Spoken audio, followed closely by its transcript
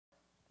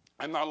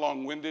I'm not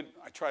long-winded.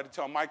 I try to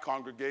tell my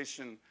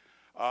congregation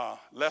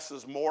less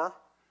is more,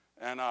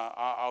 and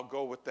I'll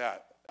go with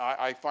that.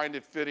 I find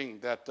it fitting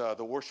that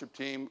the worship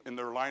team in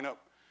their lineup,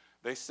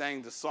 they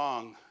sang the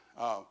song,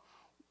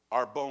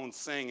 Our Bones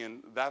Sing,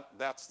 and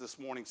that's this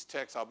morning's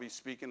text. I'll be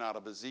speaking out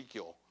of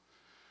Ezekiel.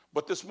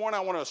 But this morning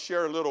I want to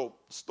share a little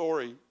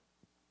story,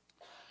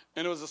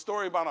 and it was a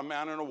story about a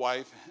man and a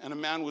wife, and a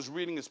man was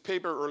reading his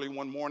paper early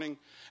one morning,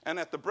 and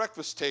at the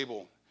breakfast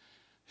table,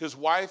 his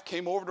wife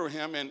came over to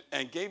him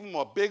and gave him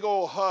a big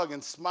old hug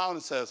and smiled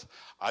and says,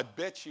 I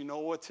bet you know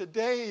what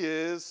today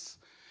is.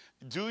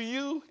 Do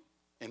you?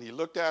 And he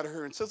looked at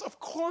her and says, of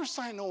course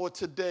I know what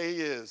today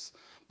is.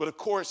 But of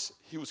course,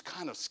 he was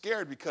kind of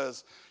scared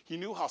because he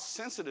knew how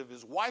sensitive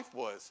his wife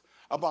was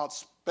about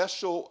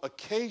special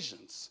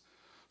occasions.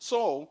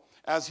 So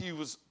as he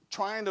was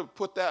trying to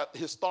put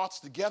his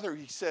thoughts together,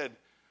 he said,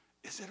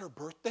 is it her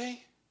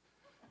birthday?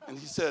 And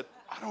he said,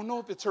 I don't know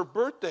if it's her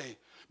birthday.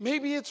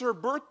 Maybe it's her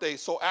birthday.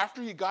 So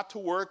after he got to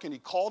work and he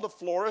called a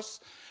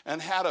florist and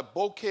had a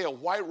bouquet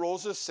of white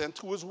roses sent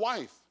to his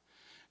wife.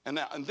 And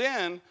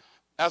then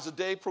as the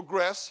day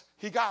progressed,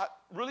 he got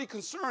really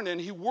concerned and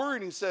he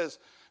worried. He says,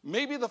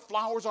 maybe the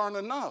flowers aren't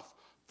enough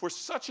for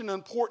such an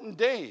important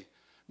day.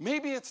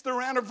 Maybe it's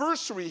their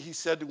anniversary, he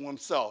said to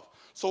himself.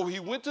 So he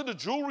went to the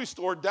jewelry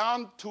store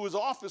down to his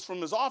office,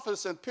 from his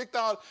office, and picked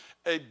out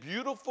a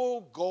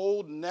beautiful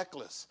gold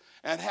necklace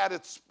and had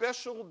it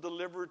special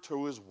delivered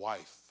to his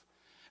wife.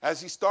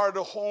 As he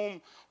started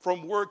home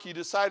from work, he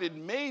decided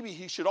maybe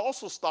he should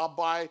also stop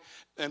by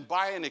and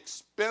buy an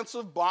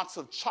expensive box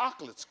of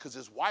chocolates, because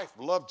his wife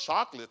loved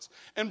chocolates,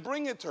 and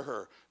bring it to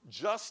her,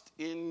 just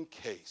in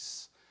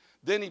case.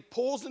 Then he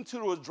pulls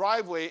into his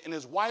driveway, and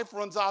his wife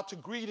runs out to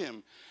greet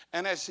him.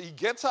 And as he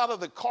gets out of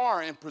the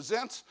car and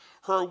presents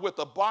her with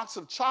a box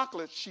of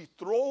chocolates, she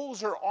throws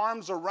her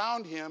arms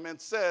around him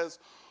and says,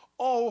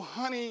 oh,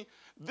 honey,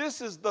 this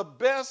is the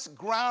best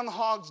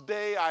Groundhog's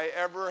Day I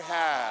ever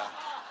had.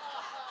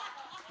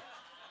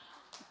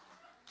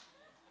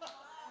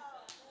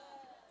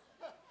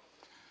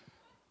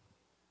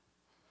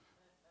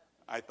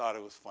 I thought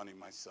it was funny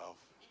myself.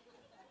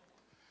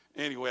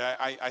 Anyway,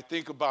 I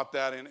think about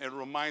that, and it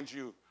reminds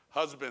you,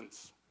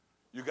 husbands,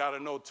 you got to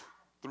know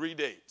 3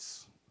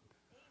 dates.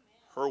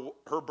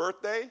 Her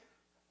birthday,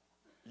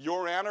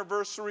 your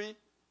anniversary,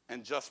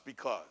 and just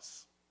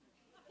because.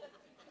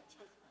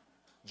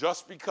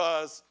 Just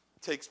because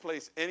takes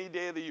place any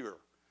day of the year.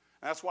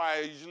 And that's why I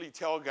usually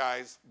tell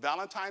guys,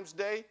 Valentine's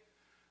Day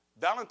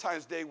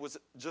was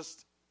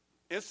just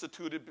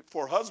instituted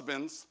for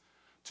husbands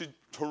to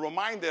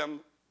remind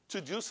them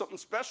to do something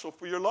special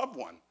for your loved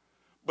one.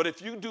 But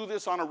if you do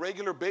this on a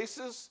regular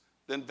basis,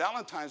 then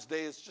Valentine's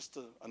Day is just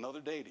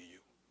another day to you.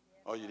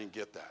 Oh, you didn't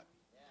get that.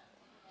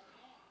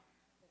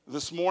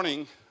 This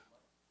morning,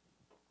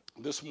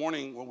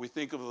 when we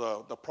think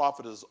of the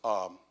prophet,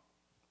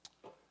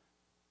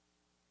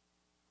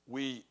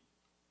 we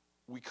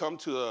come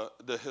to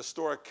the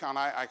historic account.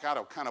 I got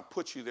to kind of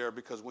put you there,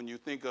 because when you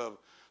think of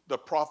the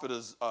prophet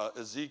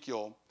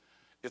Ezekiel,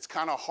 it's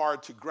kind of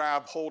hard to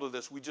grab hold of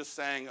this. We just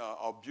sang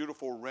a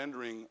beautiful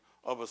rendering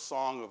of a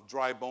song of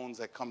dry bones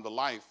that come to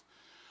life.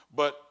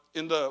 But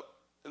in the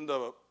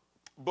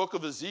book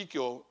of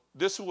Ezekiel,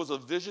 this was a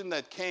vision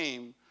that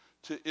came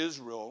to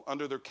Israel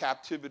under their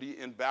captivity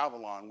in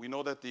Babylon. We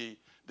know that the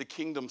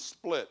kingdom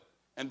split.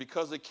 And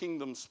because the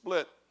kingdom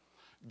split,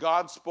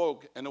 God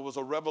spoke, and it was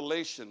a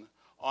revelation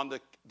on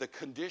the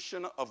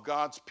condition of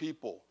God's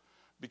people,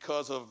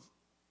 because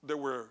there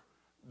were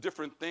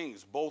different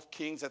things. Both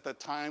kings at that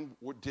time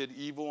did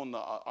evil in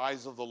the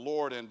eyes of the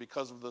Lord, and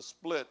because of the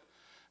split,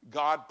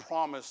 God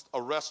promised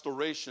a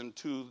restoration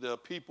to the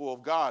people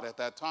of God at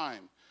that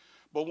time.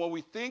 But when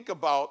we think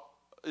about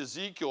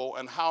Ezekiel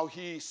and how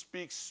he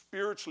speaks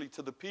spiritually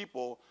to the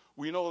people,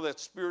 we know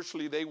that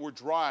spiritually they were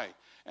dry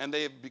and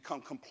they have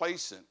become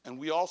complacent. And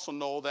we also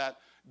know that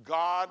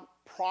God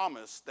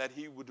promised that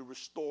he would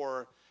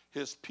restore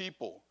his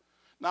people.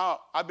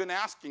 Now, I've been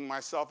asking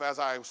myself as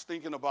I was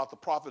thinking about the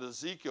prophet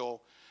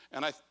Ezekiel,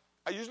 and I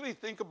usually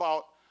think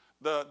about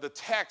the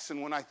text,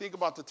 and when I think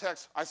about the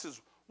text, I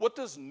says, what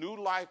does New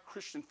Life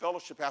Christian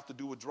Fellowship have to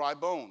do with dry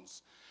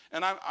bones?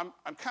 And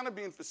I'm kind of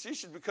being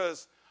facetious,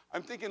 because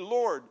I'm thinking,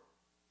 Lord,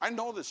 I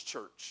know this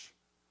church.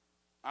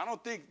 I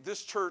don't think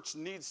this church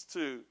needs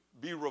to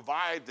be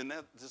revived in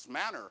this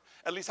manner.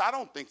 At least I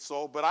don't think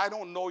so, but I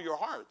don't know your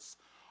hearts.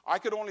 I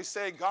could only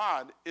say,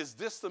 God, is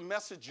this the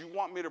message you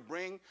want me to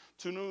bring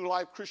to New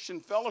Life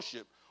Christian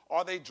Fellowship?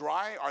 Are they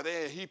dry? Are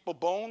they a heap of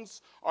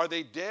bones? Are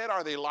they dead?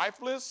 Are they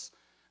lifeless?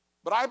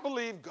 But I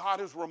believe God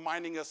is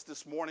reminding us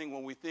this morning,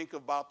 when we think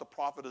about the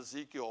prophet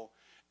Ezekiel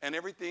and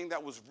everything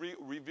that was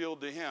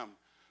revealed to him,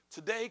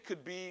 today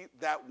could be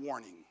that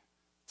warning.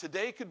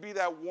 Today could be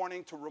that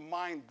warning to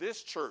remind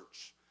this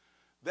church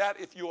that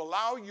if you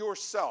allow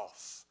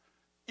yourselves,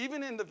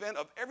 even in the event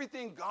of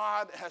everything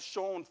God has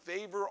shown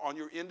favor on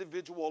your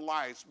individual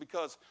lives,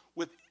 because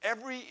with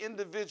every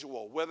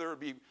individual, whether it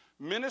be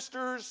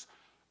ministers,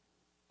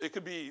 it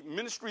could be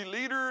ministry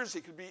leaders,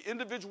 it could be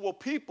individual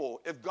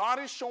people. If God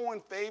is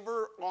showing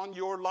favor on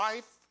your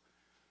life,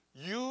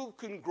 you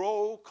can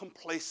grow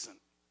complacent.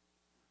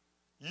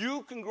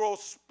 You can grow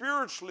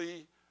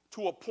spiritually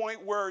to a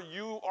point where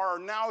you are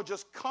now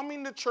just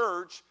coming to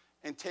church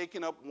and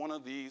taking up one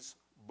of these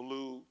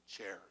blue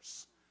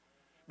chairs.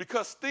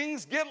 Because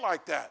things get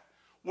like that.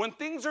 When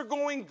things are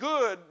going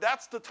good,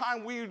 that's the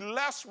time we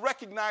less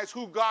recognize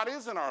who God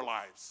is in our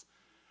lives.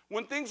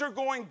 When things are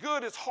going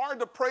good, it's hard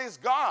to praise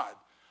God.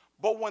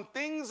 But when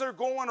things are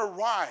going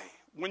awry,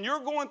 when you're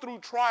going through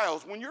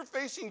trials, when you're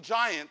facing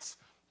giants,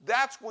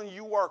 that's when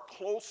you are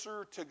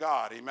closer to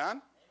God. Amen?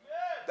 Amen.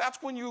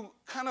 That's when you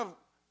kind of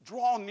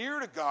draw near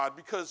to God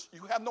because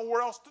you have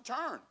nowhere else to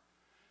turn.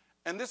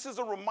 And this is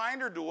a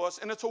reminder to us,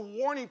 and it's a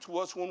warning to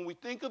us when we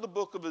think of the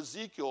book of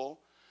Ezekiel,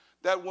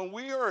 that when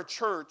we are a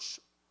church,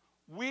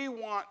 we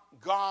want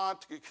God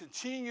to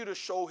continue to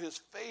show his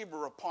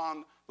favor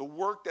upon the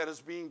work that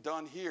is being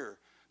done here,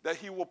 that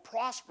he will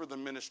prosper the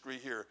ministry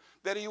here,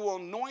 that he will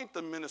anoint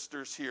the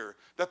ministers here,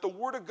 that the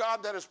word of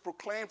God that is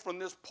proclaimed from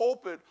this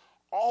pulpit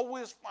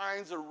always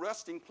finds a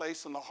resting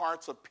place in the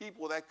hearts of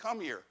people that come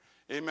here.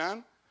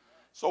 Amen?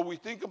 So we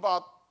think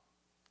about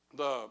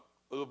the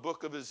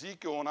book of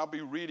Ezekiel, and I'll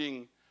be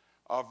reading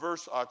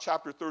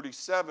chapter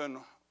 37,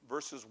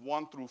 verses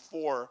 1 through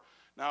 4.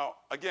 Now,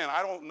 again,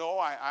 I don't know.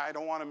 I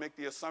don't want to make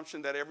the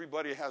assumption that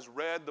everybody has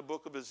read the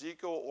book of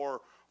Ezekiel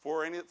or,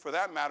 for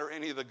that matter,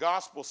 any of the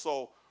Gospels.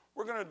 So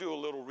we're going to do a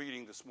little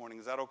reading this morning.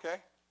 Is that okay?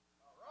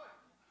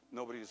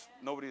 All right.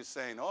 Nobody's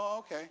saying, oh,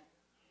 okay.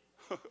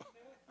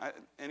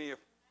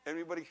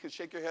 Anybody can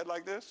shake your head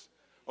like this?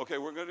 Okay,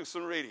 we're going to do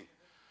some reading.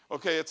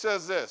 Okay, it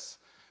says this,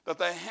 that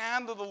the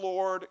hand of the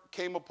Lord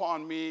came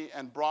upon me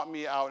and brought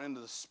me out into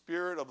the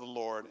spirit of the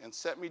Lord and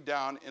set me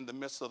down in the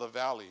midst of the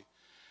valley.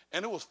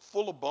 And it was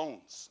full of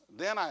bones.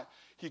 Then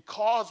he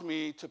caused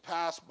me to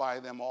pass by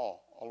them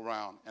all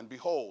around. And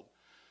behold,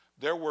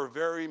 there were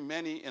very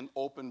many in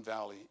open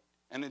valley.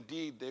 And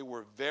indeed, they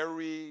were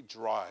very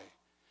dry.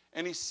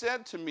 And he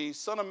said to me,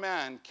 Son of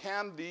man,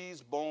 can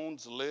these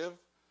bones live?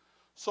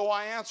 So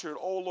I answered,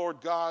 O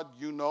Lord God,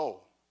 you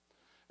know.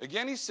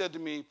 Again he said to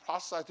me,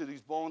 prophesy to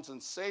these bones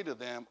and say to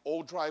them,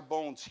 O dry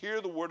bones, hear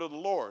the word of the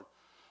Lord.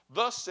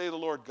 Thus say the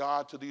Lord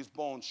God to these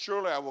bones,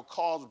 surely I will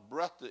cause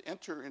breath to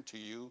enter into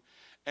you,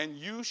 and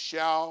you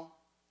shall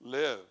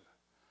live.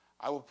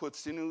 I will put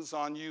sinews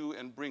on you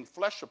and bring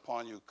flesh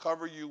upon you,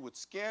 cover you with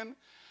skin,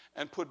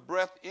 and put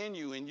breath in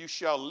you, and you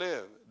shall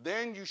live.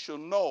 Then you shall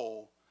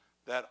know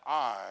that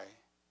I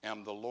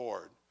am the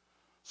Lord.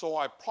 So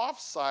I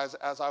prophesied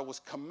as I was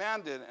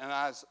commanded, and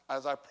as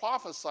I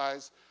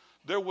prophesied,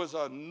 there was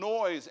a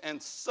noise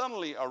and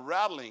suddenly a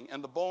rattling,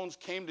 and the bones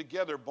came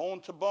together, bone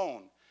to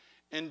bone.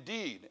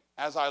 Indeed,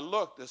 as I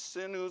looked, the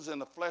sinews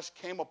and the flesh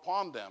came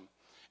upon them,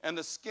 and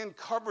the skin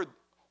covered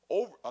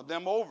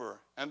them over,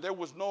 and there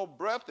was no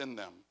breath in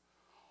them.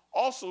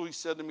 Also he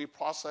said to me,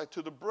 prophesy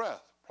to the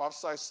breath.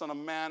 Prophesy, son of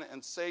man,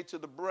 and say to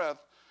the breath,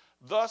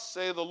 thus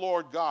say the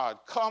Lord God,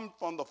 come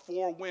from the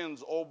four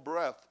winds, O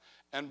breath,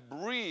 and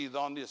breathe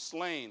on the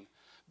slain,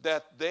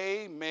 that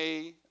they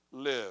may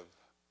live.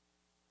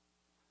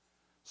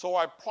 So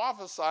I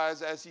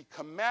prophesied as he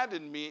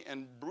commanded me,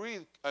 and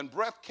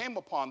breath came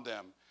upon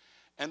them.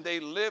 And they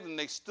lived, and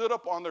they stood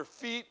up on their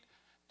feet,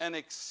 an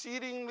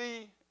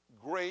exceedingly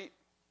great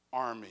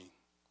army.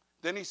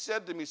 Then he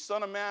said to me,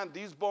 Son of man,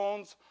 these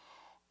bones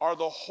are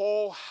the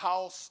whole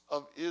house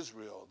of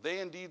Israel. They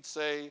indeed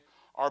say,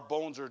 our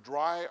bones are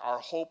dry, our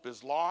hope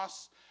is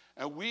lost,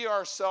 and we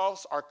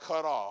ourselves are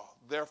cut off.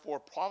 Therefore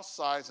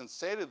prophesy and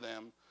say to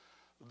them,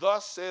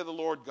 thus saith the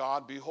Lord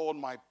God, behold,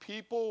 my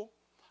people,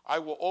 I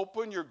will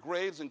open your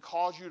graves and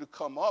cause you to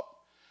come up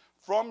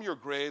from your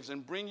graves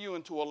and bring you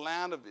into a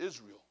land of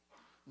Israel.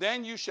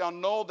 Then you shall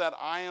know that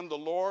I am the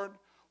Lord,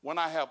 when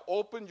I have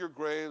opened your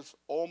graves,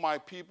 O my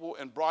people,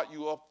 and brought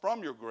you up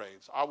from your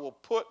graves. I will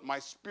put my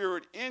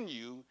spirit in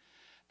you,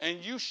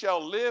 and you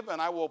shall live, and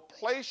I will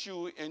place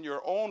you in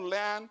your own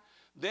land.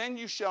 Then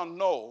you shall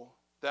know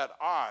that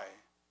I,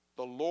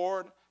 the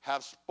Lord,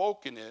 have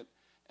spoken it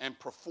and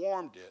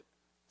performed it,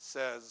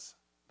 says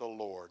the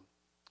Lord.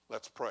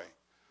 Let's pray.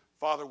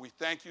 Father, we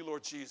thank you,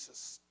 Lord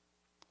Jesus.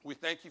 We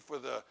thank you for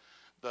the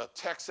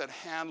text at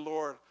hand,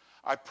 Lord.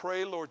 I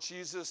pray, Lord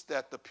Jesus,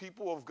 that the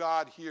people of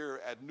God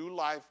here at New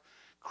Life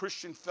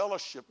Christian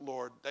Fellowship,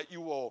 Lord, that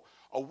you will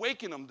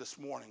awaken them this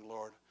morning,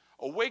 Lord.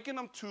 Awaken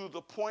them to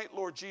the point,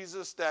 Lord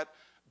Jesus, that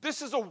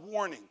this is a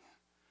warning.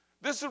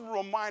 This is a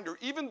reminder.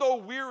 Even though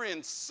we're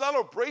in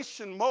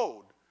celebration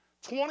mode,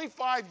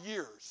 25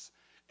 years,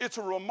 it's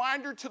a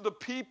reminder to the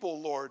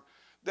people, Lord,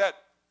 that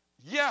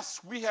yes,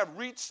 we have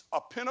reached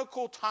a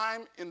pinnacle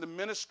time in the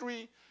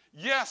ministry.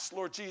 Yes,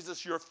 Lord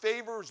Jesus, your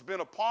favor has been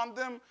upon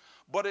them,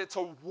 but it's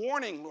a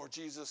warning, Lord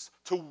Jesus,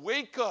 to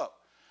wake up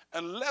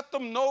and let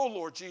them know,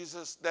 Lord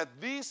Jesus, that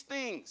these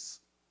things,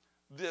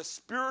 this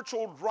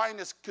spiritual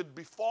dryness could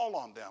befall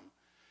on them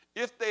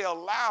if they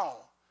allow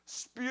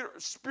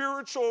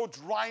spiritual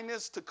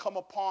dryness to come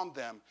upon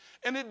them.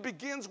 And it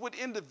begins with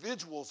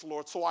individuals,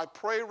 Lord. So I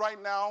pray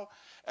right now,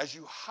 as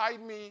you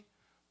hide me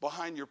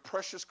behind your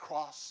precious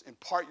cross,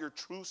 impart your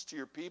truths to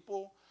your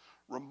people,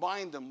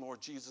 remind them,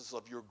 Lord Jesus,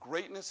 of your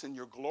greatness and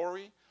your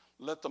glory.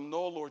 Let them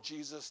know, Lord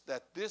Jesus,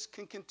 that this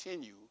can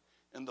continue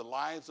in the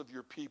lives of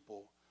your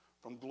people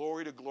from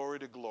glory to glory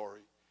to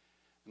glory.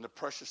 In the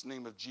precious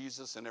name of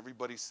Jesus, and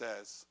everybody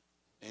says,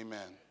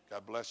 amen.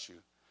 God bless you.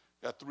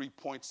 Got 3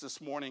 points this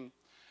morning.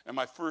 And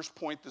my first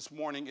point this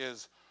morning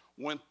is,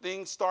 when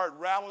things start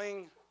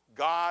rattling,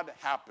 God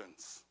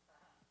happens.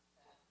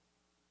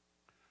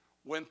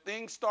 When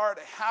things start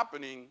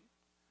happening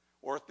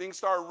or things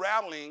start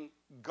rattling,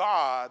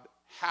 God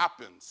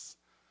happens.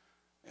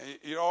 And,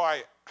 you know,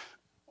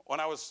 when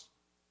I was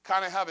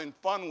kind of having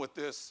fun with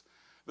this,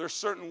 there's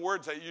certain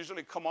words that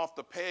usually come off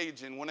the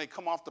page, and when they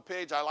come off the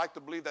page, I like to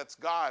believe that's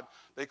God.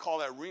 They call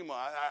that Rhema.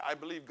 I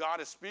believe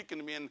God is speaking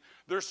to me, and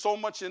there's so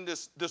much in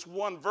this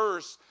one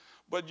verse,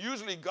 but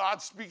usually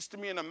God speaks to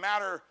me in a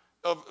matter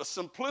of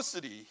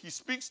simplicity. He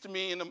speaks to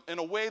me in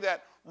a way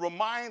that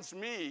reminds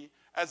me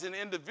as an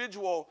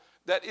individual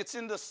that it's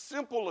in the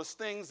simplest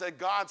things that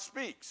God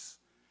speaks.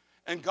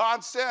 And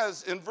God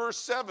says in verse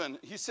 7,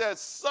 he says,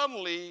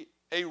 suddenly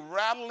a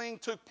rattling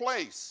took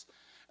place.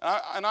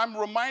 And I'm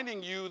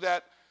reminding you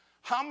that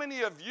how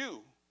many of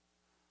you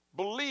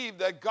believe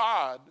that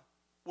God,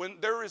 when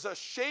there is a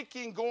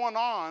shaking going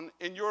on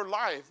in your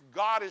life,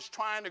 God is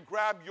trying to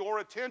grab your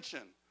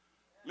attention?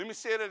 Let me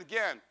say that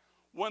again.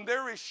 When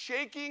there is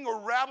shaking or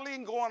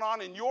rattling going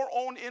on in your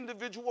own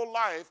individual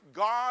life,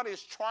 God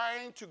is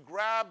trying to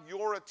grab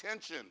your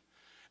attention.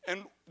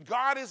 And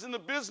God is in the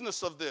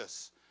business of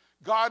this.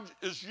 God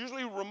is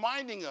usually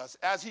reminding us,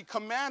 as he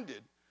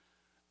commanded,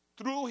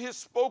 through his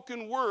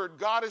spoken word,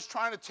 God is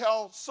trying to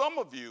tell some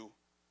of you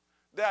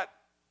that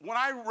when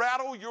I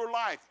rattle your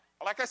life,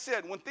 like I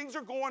said, when things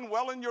are going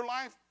well in your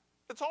life,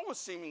 it's always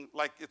seeming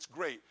like it's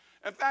great.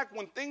 In fact,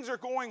 when things are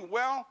going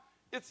well,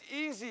 it's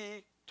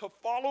easy to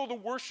follow the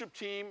worship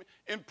team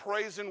in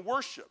praise and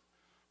worship.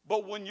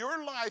 But when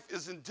your life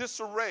is in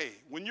disarray,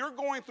 when you're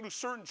going through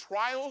certain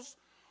trials,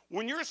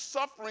 when you're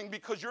suffering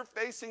because you're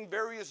facing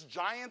various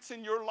giants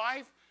in your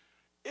life,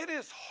 it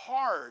is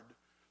hard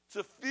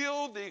to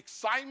feel the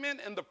excitement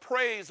and the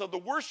praise of the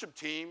worship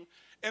team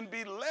and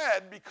be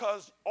led,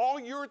 because all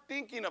you're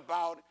thinking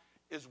about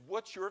is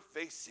what you're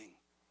facing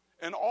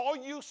and all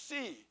you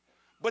see.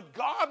 But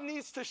God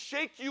needs to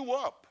shake you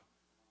up.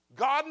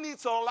 God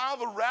needs to allow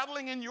the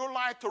rattling in your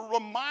life to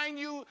remind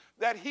you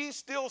that he's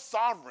still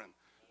sovereign,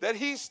 that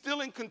he's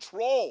still in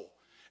control.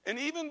 And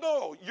even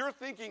though you're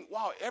thinking,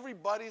 wow,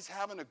 everybody's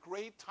having a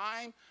great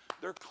time,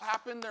 they're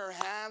clapping their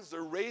hands,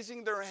 they're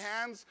raising their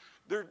hands,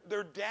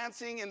 they're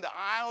dancing in the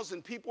aisles,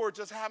 and people are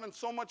just having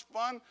so much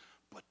fun,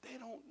 but they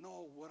don't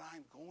know what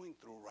I'm going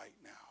through right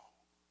now.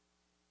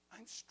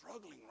 I'm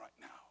struggling right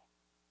now.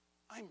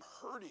 I'm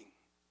hurting.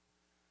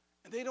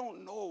 And they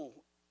don't know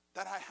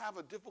that I have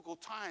a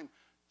difficult time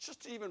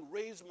just to even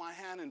raise my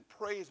hand in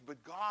praise.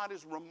 But God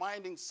is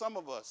reminding some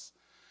of us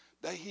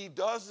that he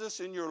does this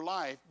in your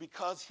life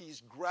because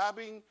he's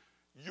grabbing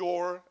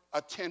your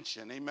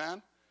attention.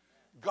 Amen?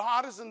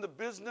 God is in the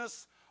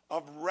business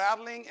of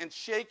rattling and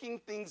shaking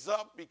things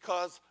up,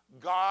 because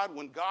God,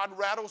 when God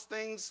rattles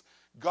things,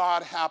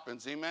 God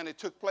happens. Amen? It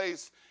took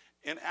place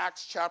in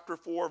Acts chapter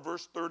 4,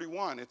 verse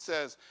 31. It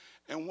says,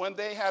 and when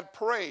they had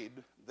prayed,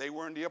 they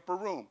were in the upper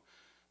room.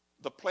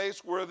 The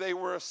place where they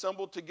were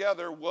assembled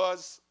together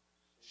was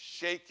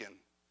shaken.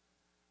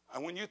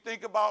 And when you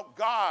think about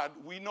God,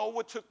 we know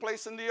what took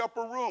place in the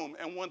upper room.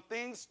 And when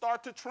things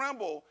start to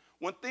tremble,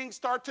 when things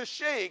start to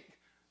shake,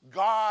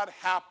 God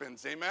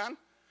happens. Amen?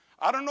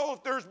 I don't know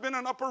if there's been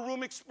an upper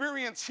room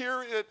experience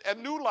here at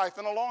New Life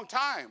in a long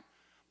time,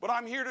 but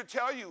I'm here to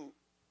tell you,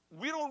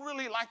 we don't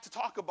really like to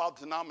talk about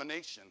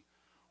denomination.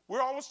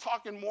 We're always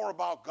talking more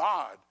about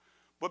God.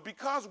 But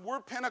because we're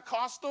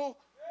Pentecostal,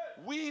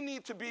 we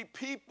need to be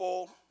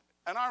people.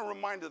 And I'm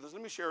reminded of this.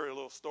 Let me share a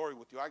little story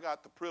with you. I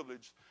got the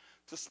privilege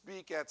to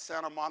speak at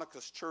Santa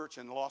Monica's church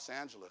in Los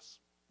Angeles.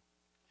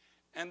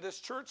 And this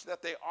church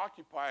that they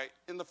occupy,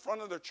 in the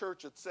front of their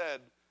church, it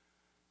said,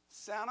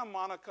 Santa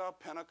Monica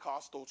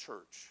Pentecostal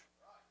Church.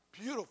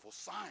 Beautiful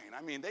sign.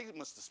 I mean, they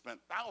must have spent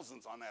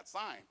thousands on that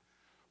sign.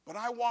 But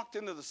I walked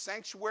into the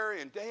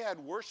sanctuary and they had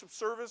worship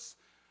service.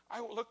 I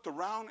looked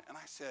around and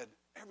I said,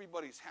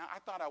 I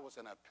thought I was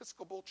in an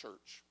Episcopal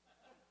church.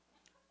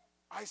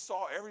 I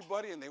saw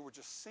everybody and they were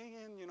just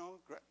singing, you know,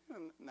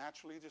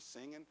 naturally just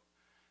singing.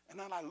 And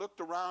then I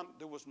looked around,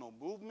 there was no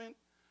movement.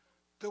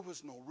 There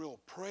was no real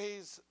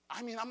praise.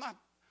 I mean,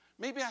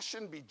 maybe I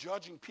shouldn't be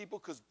judging people,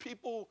 because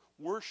people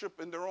worship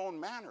in their own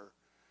manner.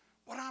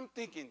 But I'm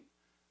thinking,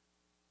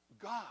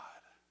 God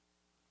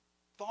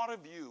thought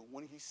of you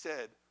when he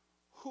said,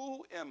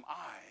 who am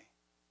I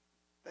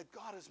that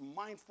God is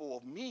mindful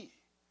of me?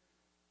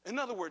 In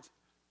other words,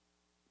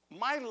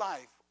 my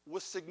life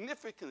was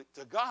significant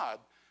to God,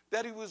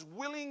 that he was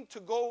willing to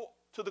go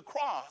to the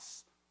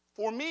cross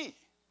for me.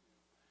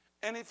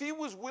 And if he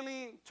was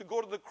willing to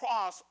go to the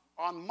cross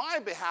on my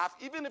behalf,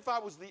 even if I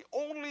was the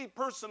only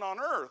person on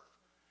earth,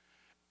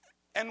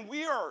 and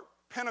we are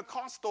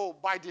Pentecostal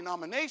by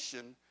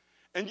denomination,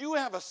 and you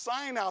have a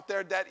sign out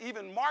there that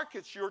even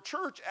markets your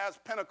church as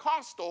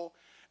Pentecostal,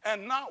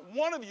 and not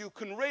one of you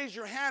can raise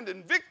your hand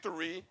in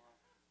victory,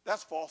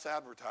 that's false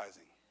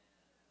advertising.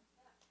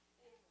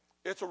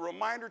 It's a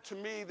reminder to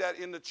me that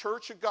in the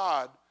church of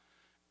God,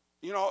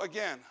 you know,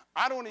 again,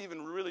 I don't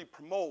even really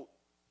promote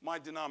my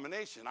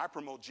denomination. I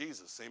promote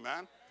Jesus,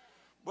 amen?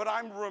 But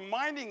I'm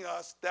reminding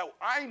us that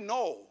I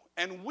know,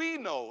 and we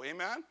know,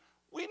 amen?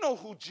 We know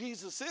who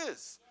Jesus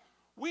is.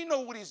 We know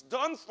what he's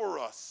done for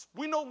us.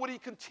 We know what he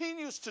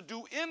continues to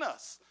do in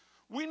us.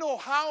 We know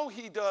how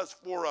he does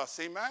for us,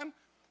 amen?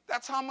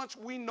 That's how much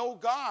we know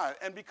God.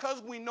 And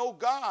because we know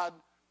God,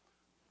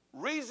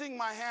 raising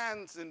my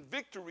hands in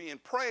victory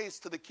and praise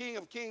to the King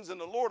of Kings and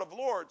the Lord of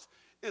Lords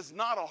is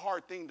not a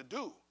hard thing to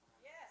do.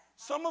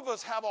 Some of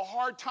us have a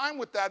hard time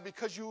with that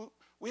because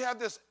we have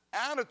this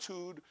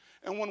attitude,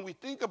 and when we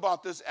think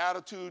about this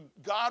attitude,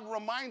 God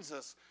reminds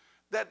us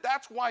that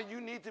that's why you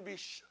need to be,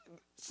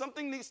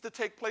 something needs to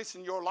take place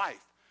in your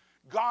life.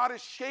 God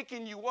is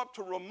shaking you up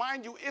to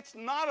remind you it's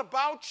not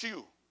about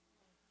you.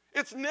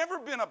 It's never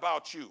been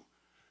about you.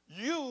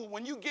 You,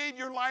 when you gave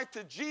your life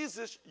to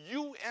Jesus,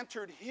 you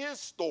entered his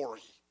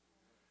story.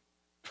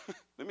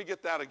 Let me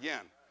get that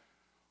again.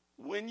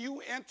 When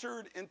you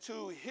entered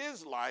into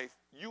his life,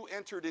 you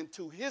entered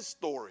into his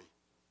story.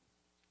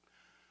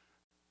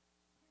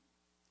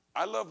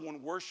 I love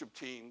when worship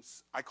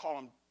teams, I call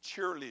them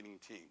cheerleading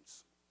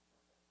teams.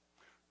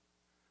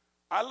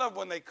 I love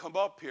when they come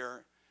up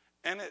here,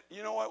 and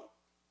you know what?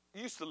 I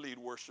used to lead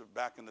worship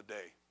back in the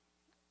day.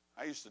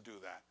 I used to do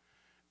that.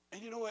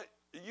 And you know what?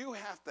 You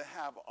have to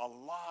have a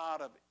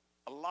lot of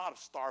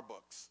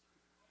Starbucks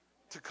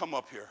to come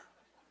up here.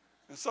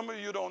 And some of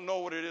you don't know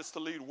what it is to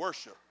lead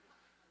worship.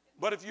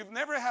 But if you've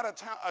never had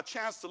a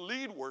chance to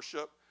lead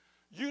worship,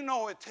 you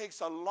know it takes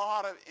a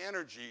lot of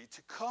energy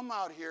to come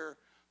out here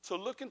to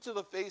look into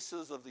the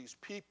faces of these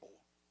people.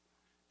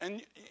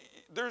 And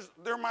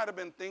there might have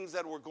been things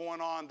that were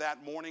going on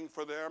that morning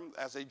for them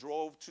as they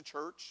drove to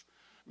church.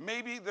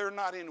 Maybe they're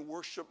not in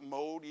worship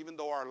mode, even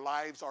though our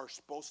lives are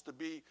supposed to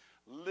be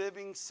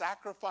living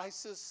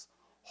sacrifices,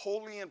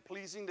 holy and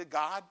pleasing to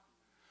God.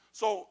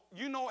 So,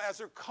 you know, as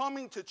they're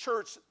coming to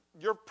church,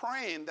 you're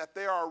praying that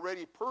they are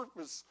already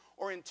purpose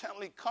or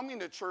intently coming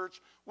to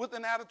church with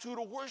an attitude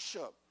of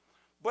worship.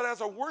 But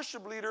as a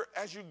worship leader,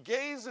 as you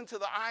gaze into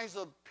the eyes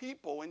of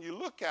people and you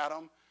look at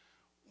them,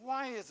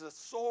 why is it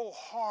so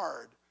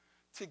hard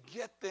to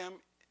get them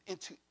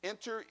to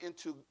enter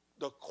into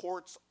the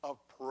courts of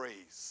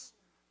praise?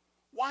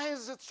 Why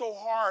is it so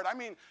hard? I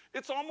mean,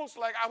 it's almost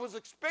like I was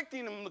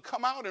expecting them to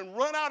come out and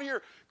run out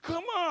here.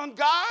 Come on,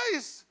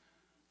 guys.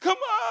 Come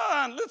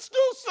on. Let's do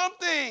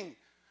something.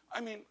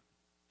 I mean,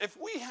 if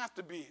we have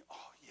to be,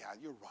 oh, yeah,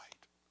 you're right.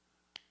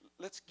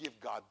 Let's give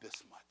God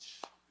this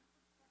much.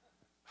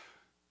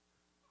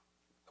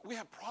 We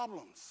have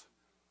problems.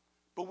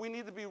 But we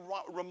need to be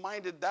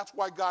reminded that's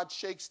why God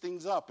shakes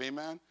things up,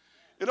 amen?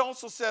 It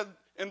also said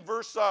in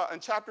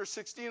chapter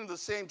 16 of the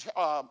same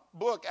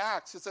book,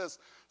 Acts, it says,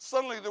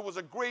 suddenly there was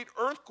a great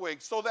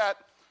earthquake so that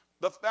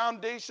the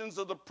foundations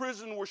of the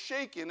prison were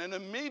shaken, and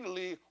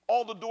immediately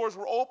all the doors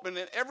were open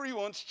and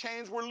everyone's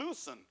chains were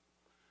loosened.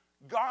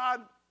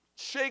 God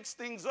shakes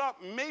things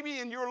up. Maybe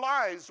in your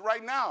lives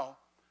right now,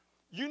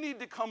 you need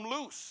to come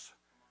loose.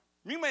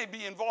 You may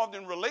be involved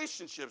in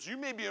relationships. You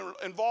may be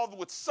involved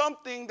with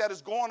something that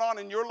is going on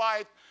in your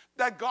life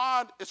that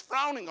God is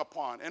frowning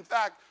upon. In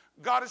fact,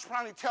 God is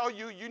trying to tell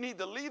you you need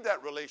to leave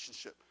that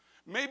relationship.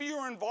 Maybe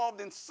you're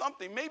involved in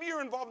something. Maybe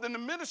you're involved in a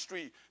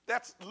ministry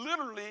that's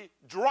literally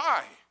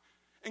dry.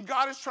 And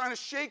God is trying to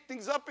shake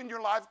things up in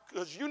your life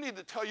because you need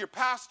to tell your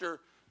pastor,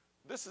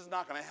 this is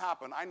not going to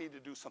happen. I need to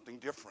do something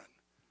different.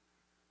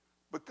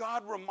 But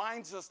God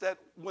reminds us that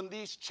when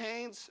these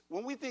chains,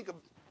 when we think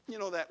of, you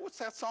know, that, what's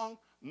that song?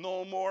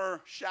 No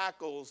more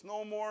shackles,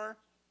 no more.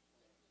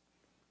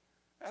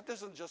 That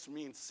doesn't just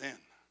mean sin.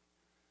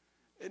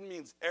 It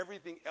means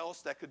everything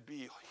else that could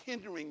be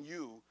hindering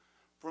you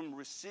from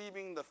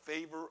receiving the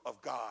favor of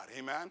God.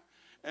 Amen?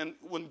 And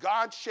when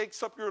God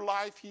shakes up your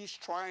life, he's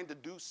trying to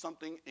do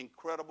something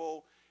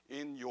incredible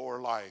in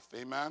your life.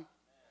 Amen?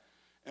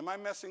 Am I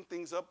messing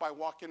things up by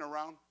walking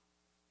around?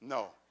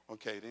 No.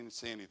 Okay, they didn't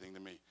say anything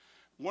to me.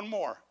 One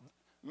more.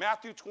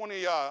 Matthew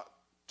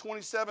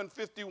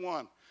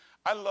 27:51.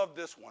 I love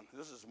this one.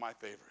 This is my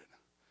favorite.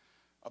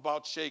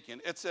 About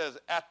shaking. It says,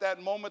 at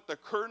that moment, the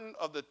curtain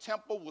of the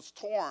temple was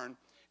torn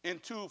in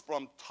two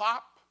from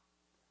top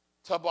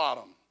to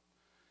bottom.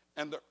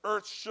 And the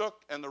earth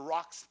shook and the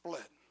rocks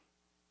split.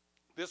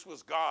 This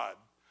was God.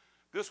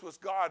 This was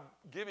God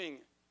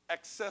giving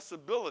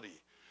accessibility.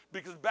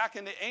 Because back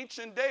in the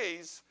ancient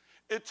days,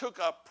 it took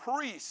a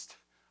priest,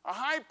 a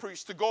high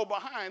priest, to go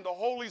behind the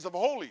holies of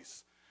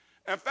holies.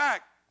 In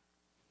fact,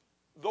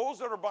 those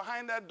that are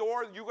behind that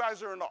door, you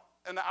guys are in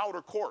the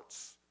outer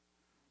courts.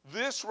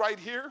 This right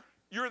here,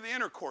 you're in the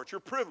inner courts.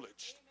 You're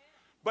privileged.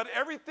 Amen. But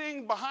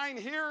everything behind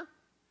here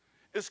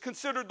is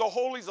considered the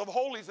holies of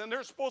holies, and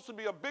there's supposed to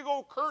be a big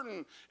old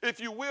curtain, if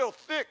you will,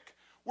 thick,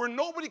 where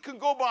nobody can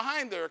go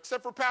behind there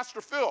except for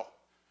Pastor Phil.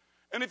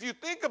 And if you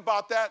think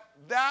about that,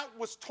 that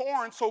was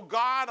torn, so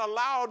God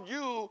allowed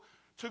you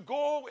to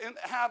go and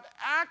have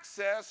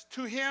access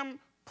to him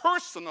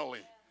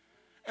personally.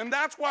 And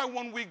that's why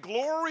when we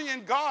glory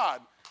in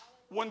God,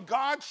 when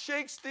God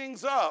shakes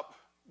things up,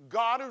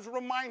 God is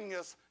reminding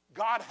us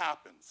God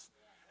happens.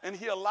 And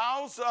he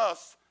allows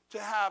us to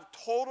have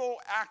total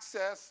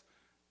access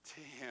to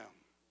him.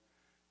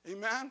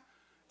 Amen?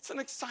 It's an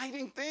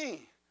exciting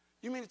thing.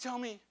 You mean to tell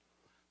me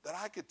that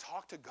I could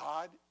talk to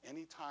God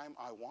anytime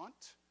I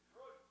want?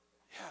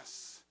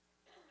 Yes.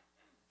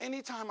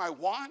 Anytime I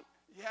want?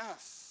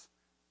 Yes.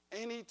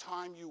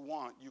 Anytime you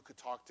want, you could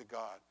talk to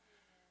God.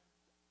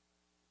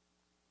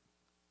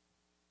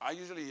 I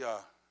usually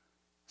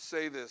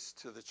say this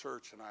to the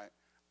church, and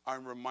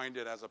I'm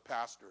reminded as a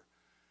pastor.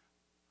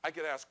 I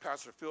could ask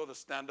Pastor Phil to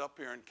stand up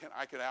here, and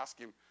I could ask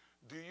him,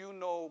 do you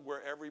know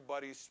where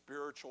everybody's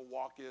spiritual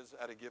walk is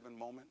at a given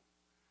moment?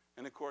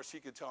 And, of course, he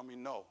could tell me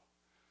no.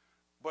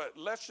 But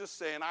let's just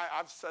say, and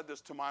I've said this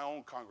to my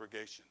own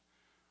congregation,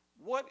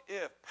 what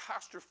if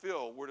Pastor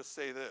Phil were to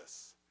say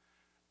this?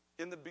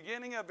 In the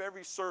beginning of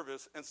every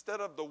service,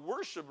 instead of the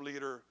worship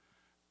leader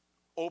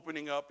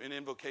opening up in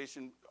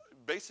invocation,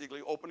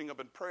 basically opening up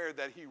in prayer,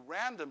 that he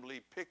randomly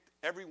picked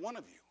every one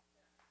of you.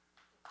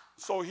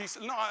 So he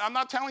said, no, I'm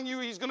not telling you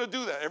he's going to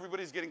do that.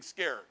 Everybody's getting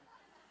scared.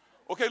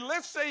 Okay,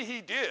 let's say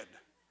he did.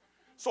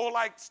 So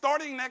like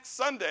starting next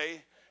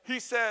Sunday, he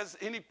says,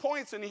 and he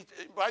points and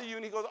by you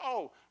and he goes,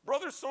 oh,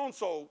 brother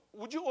so-and-so,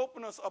 would you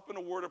open us up in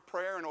a word of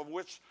prayer, and of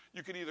which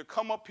you could either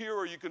come up here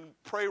or you can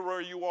pray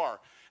where you are.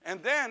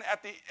 And then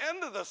at the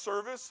end of the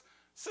service,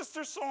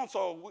 sister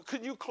so-and-so,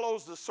 could you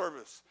close the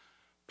service?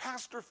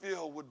 Pastor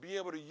Phil would be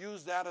able to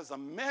use that as a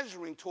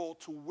measuring tool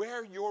to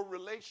where your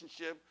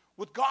relationship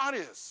with God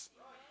is.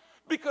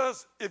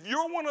 Because if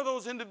you're one of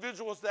those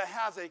individuals that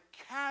has a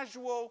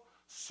casual,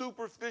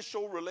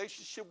 superficial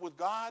relationship with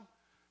God,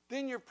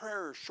 then your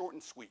prayer is short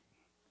and sweet.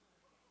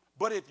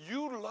 But if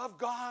you love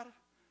God,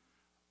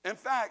 in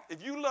fact,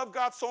 if you love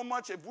God so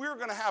much, if we were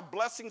going to have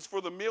blessings for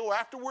the meal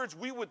afterwards,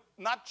 we would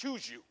not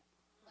choose you.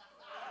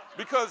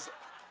 Because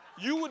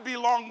you would be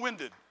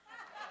long-winded.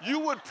 You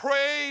would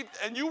pray,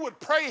 and you would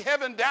pray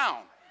heaven down.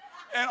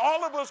 And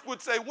all of us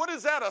would say, what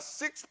is that, a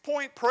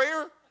 6-point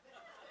prayer?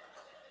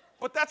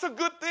 But that's a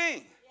good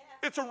thing.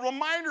 It's a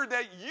reminder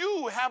that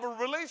you have a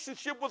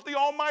relationship with the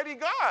Almighty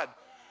God,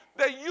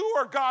 that you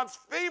are God's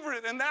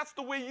favorite, and that's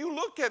the way you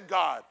look at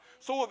God.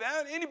 So if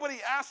anybody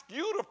asked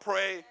you to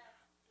pray,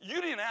 you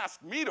didn't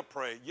ask me to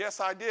pray. Yes,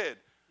 I did.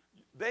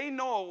 They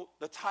know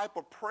the type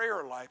of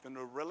prayer life and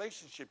the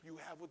relationship you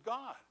have with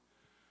God.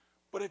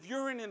 But if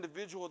you're an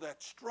individual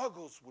that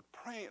struggles with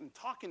praying and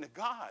talking to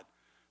God,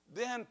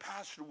 then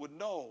Pastor would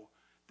know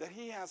that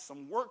he has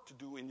some work to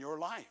do in your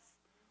life.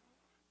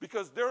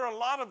 Because there are a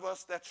lot of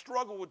us that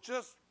struggle with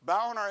just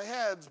bowing our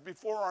heads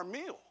before our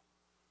meal.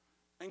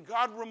 And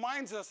God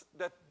reminds us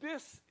that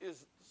this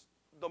is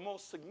the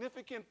most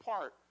significant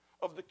part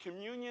of the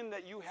communion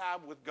that you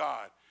have with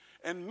God.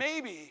 And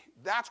maybe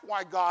that's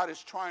why God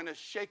is trying to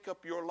shake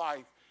up your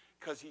life,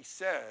 because he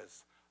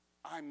says,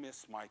 I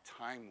miss my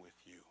time with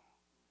you.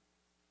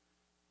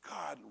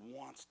 God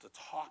wants to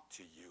talk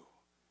to you.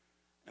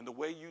 And the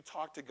way you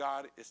talk to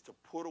God is to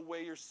put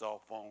away your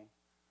cell phone,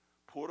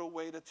 put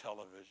away the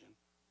television,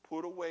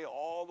 put away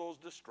all those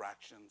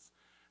distractions,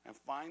 and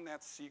find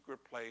that secret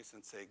place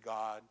and say,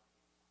 God,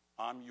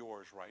 I'm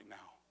yours right now.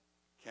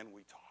 Can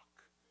we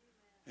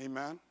talk?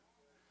 Amen?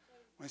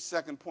 My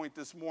second point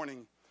this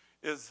morning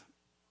is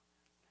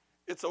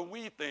it's a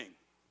we thing.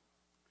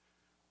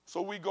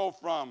 So we go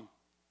from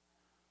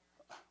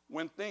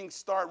when things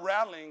start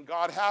rattling,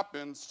 God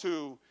happens,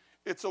 to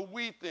it's a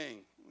we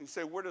thing. You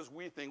say, where does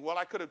we thing? Well,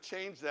 I could have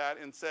changed that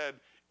and said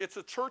it's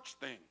a church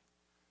thing,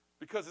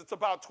 because it's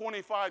about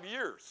 25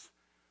 years.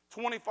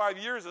 25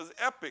 years is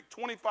epic.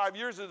 25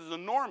 years is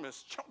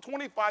enormous.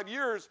 25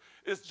 years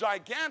is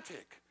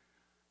gigantic.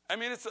 I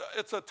mean,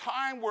 it's a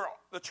time where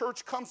the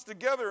church comes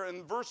together,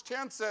 and verse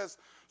 10 says,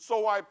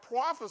 so I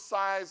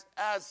prophesied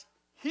as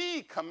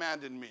he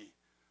commanded me.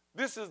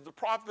 This is the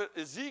prophet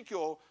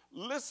Ezekiel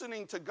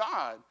listening to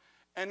God.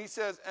 And he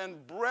says,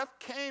 and breath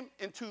came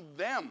into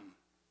them.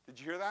 Did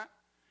you hear that?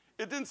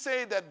 It didn't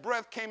say that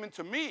breath came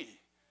into me.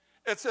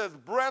 It says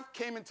breath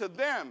came into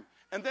them.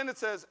 And then it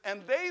says,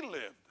 and they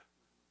lived.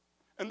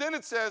 And then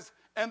it says,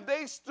 and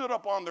they stood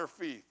up on their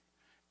feet.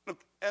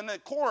 And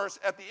of course,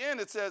 at the end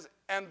it says,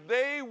 and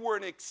they were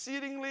an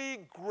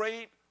exceedingly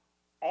great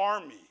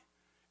army.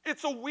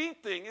 It's a we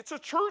thing. It's a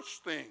church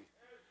thing.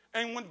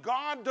 And when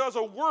God does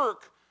a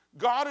work,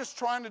 God is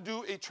trying to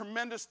do a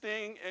tremendous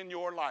thing in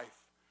your life.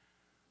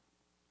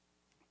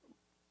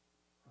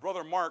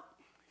 Brother Mark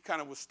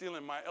kind of was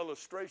stealing my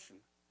illustration.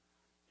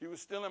 He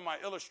was stealing my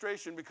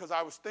illustration because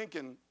I was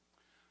thinking,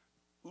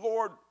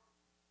 Lord,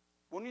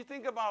 when you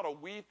think about a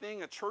we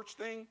thing, a church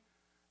thing,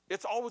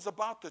 it's always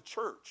about the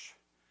church.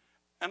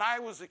 And I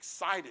was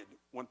excited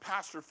when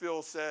Pastor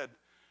Phil said,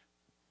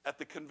 at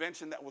the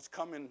convention that was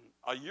coming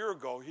a year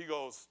ago, he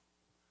goes,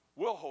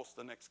 we'll host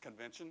the next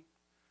convention.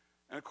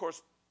 And of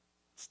course,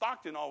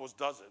 Stockton always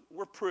does it.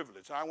 We're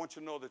privileged. I want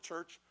you to know the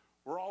church,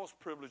 we're always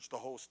privileged to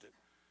host it.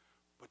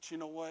 But you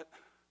know what?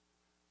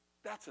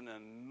 That's an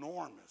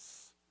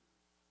enormous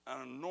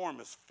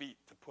feat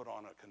to put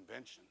on a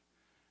convention.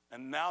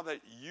 And now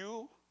that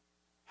you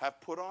have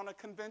put on a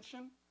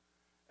convention,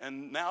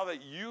 and now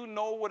that you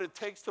know what it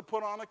takes to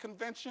put on a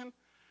convention,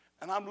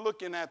 and I'm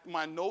looking at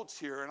my notes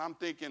here, and I'm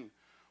thinking,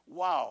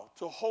 wow,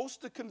 to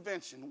host a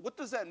convention, what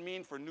does that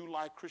mean for New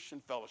Life Christian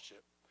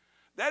Fellowship?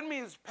 That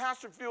means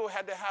Pastor Phil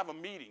had to have a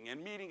meeting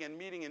and meeting and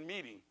meeting and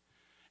meeting.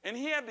 And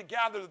he had to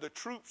gather the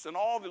troops and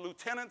all the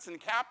lieutenants and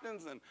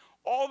captains and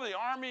all the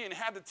army and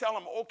had to tell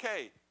them,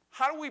 okay,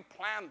 how do we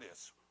plan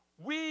this?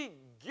 We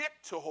get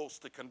to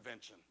host a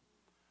convention.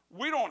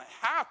 We don't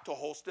have to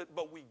host it,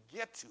 but we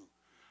get to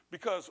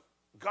because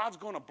God's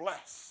going to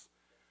bless.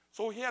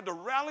 So he had to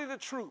rally the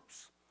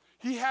troops.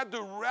 He had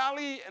to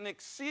rally an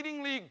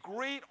exceedingly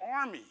great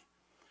army.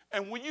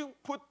 And when you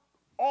put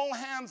all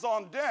hands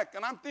on deck,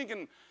 and I'm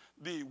thinking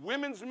the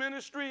women's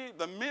ministry,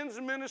 the men's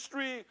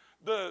ministry,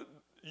 the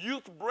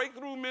youth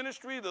breakthrough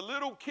ministry, the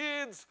little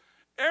kids,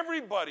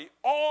 everybody,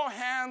 all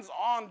hands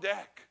on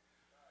deck.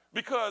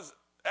 Because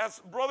as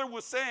brother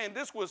was saying,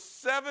 this was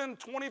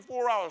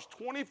 24 hours,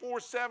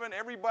 24/7.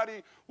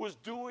 Everybody was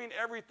doing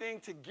everything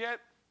to get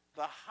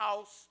the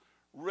house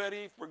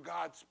ready for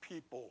God's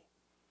people.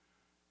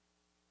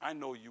 I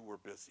know you were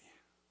busy.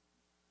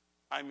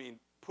 I mean,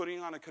 putting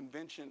on a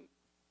convention,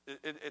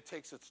 it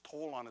takes its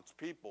toll on its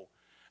people.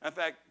 In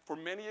fact, for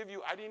many of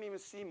you, I didn't even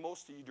see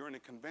most of you during the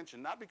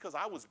convention, not because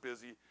I was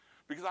busy,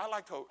 because I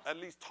like to at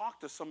least talk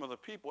to some of the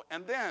people.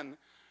 And then,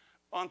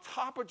 on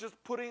top of just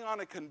putting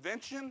on a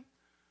convention,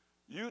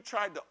 you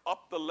tried to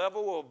up the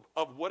level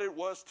of what it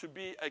was to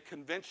be a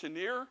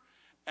conventioneer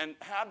and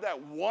have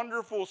that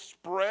wonderful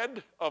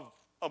spread of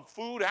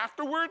food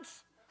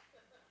afterwards.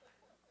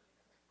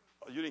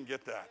 Oh, you didn't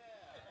get that.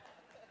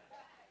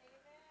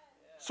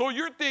 So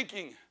you're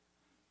thinking,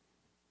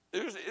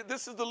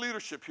 this is the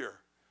leadership here.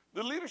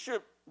 The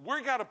leadership,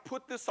 we got to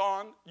put this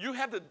on. You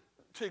had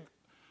to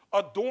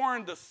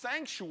adorn the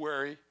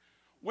sanctuary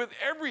with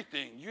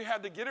everything. You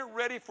had to get it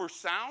ready for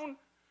sound.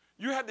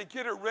 You had to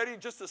get it ready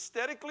just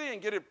aesthetically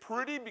and get it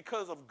pretty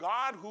because of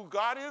God, who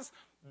God is.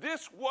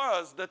 This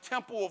was the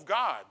temple of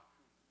God.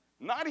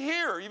 Not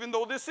here, even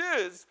though this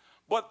is,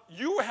 but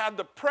you had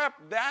to prep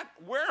that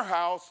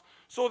warehouse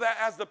so that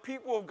as the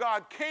people of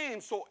God came,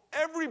 so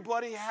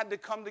everybody had to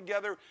come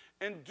together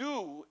and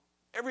do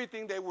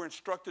everything they were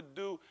instructed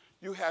to do.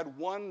 You had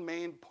one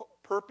main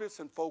purpose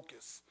and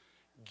focus: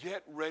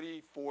 get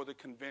ready for the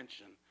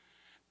convention.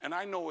 And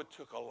I know it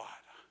took a lot.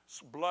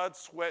 Blood,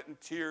 sweat, and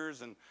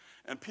tears, and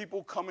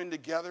people coming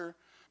together.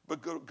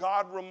 But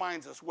God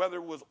reminds us, whether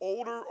it was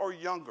older or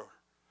younger,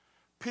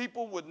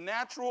 people with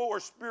natural or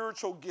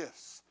spiritual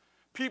gifts,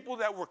 people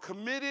that were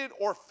committed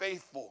or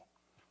faithful,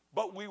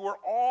 but we were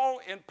all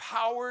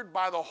empowered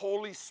by the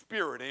Holy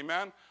Spirit.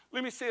 Amen?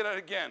 Let me say that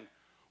again.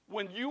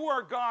 When you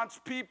are God's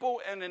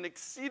people and an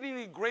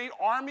exceedingly great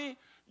army,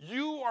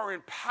 you are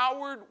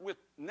empowered with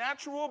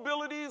natural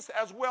abilities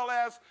as well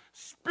as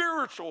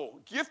spiritual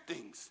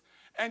giftings.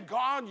 And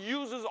God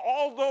uses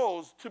all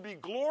those to be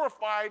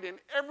glorified in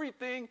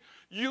everything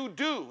you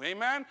do.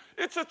 Amen?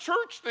 It's a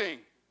church thing.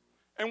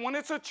 And when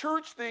it's a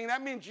church thing,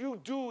 that means you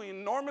do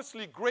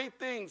enormously great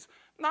things,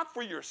 not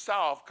for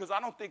yourself, because I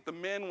don't think the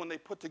men, when they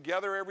put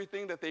together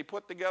everything that they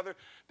put together,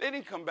 they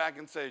didn't come back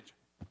and say,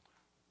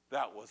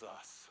 that was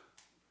us.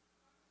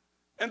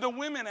 And the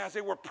women, as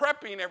they were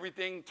prepping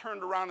everything,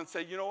 turned around and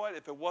said, you know what,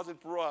 if it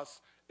wasn't for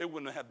us, it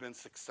wouldn't have been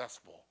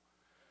successful.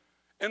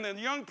 And then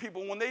young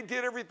people, when they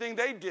did everything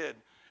they did,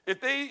 if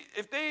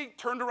they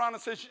turned around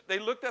and said, they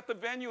looked at the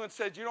venue and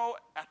said, you know,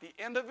 at the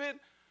end of it,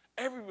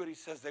 everybody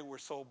says they were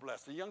so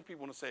blessed. The young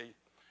people will say,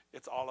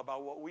 it's all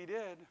about what we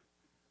did.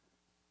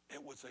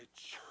 It was a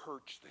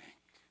church thing.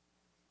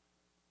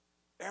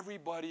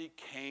 Everybody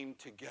came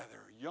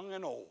together, young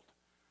and old.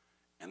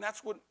 And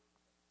that's what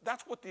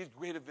these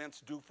great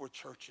events do for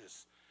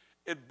churches.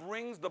 It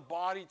brings the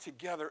body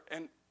together.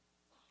 And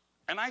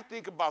I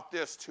think about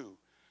this too.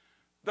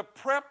 The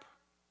prep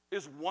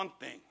is one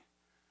thing.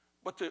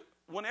 But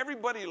when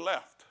everybody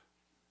left,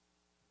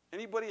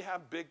 anybody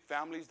have big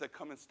families that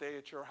come and stay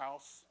at your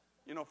house,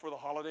 you know, for the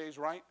holidays,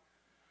 right?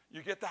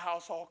 You get the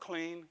house all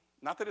clean.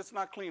 Not that it's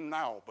not clean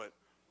now, but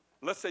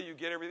let's say you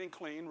get everything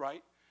clean,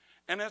 right?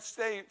 And let's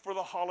stay for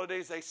the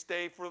holidays. They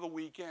stay for the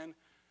weekend.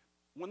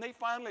 When they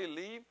finally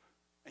leave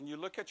and you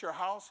look at your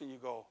house and you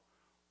go,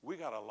 we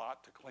got a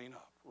lot to clean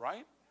up,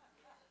 right?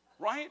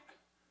 Right?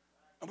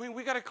 I mean,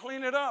 we got to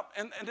clean it up.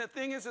 And the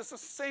thing is, it's the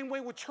same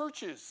way with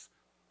churches.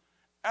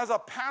 As a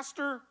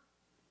pastor,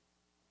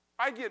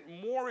 I get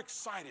more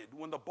excited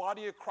when the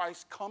body of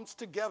Christ comes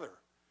together.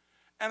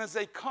 And as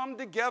they come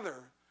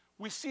together,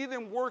 we see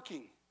them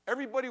working,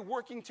 everybody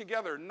working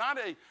together, not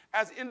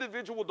as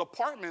individual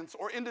departments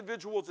or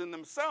individuals in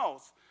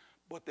themselves,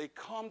 but they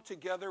come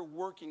together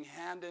working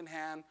hand in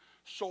hand,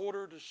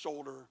 shoulder to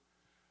shoulder,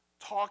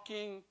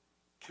 talking,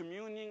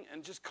 communing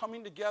and just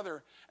coming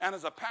together. And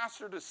as a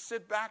pastor to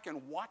sit back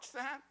and watch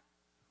that,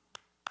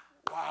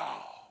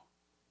 wow,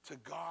 to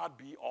God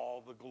be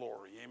all the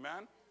glory,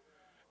 amen?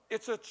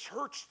 It's a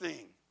church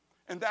thing.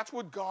 And that's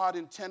what God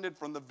intended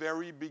from the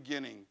very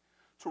beginning,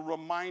 to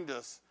remind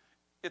us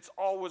it's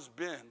always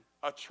been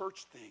a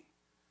church thing.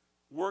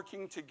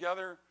 Working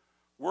together,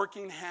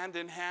 working hand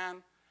in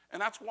hand.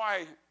 And that's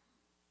why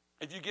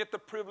if you get the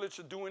privilege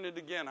of doing it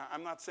again,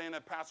 I'm not saying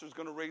that pastor's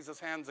going to raise his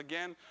hands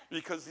again,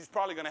 because he's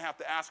probably going to have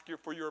to ask you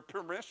for your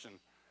permission,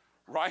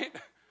 right?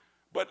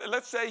 But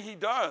let's say he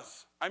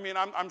does. I mean,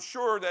 I'm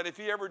sure that if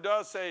he ever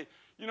does say,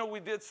 you know, we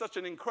did such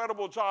an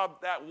incredible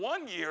job that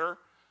one year,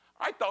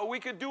 I thought we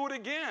could do it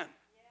again.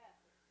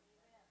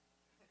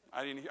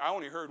 I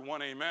only heard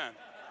one amen.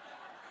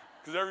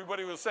 Because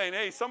everybody was saying,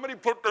 hey, somebody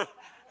put her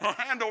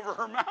hand over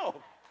her mouth.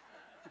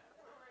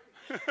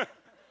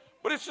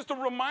 But it's just a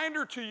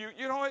reminder to you,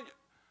 you know,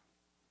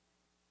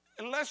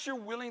 unless you're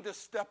willing to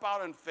step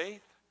out in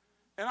faith,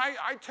 and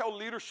I tell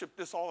leadership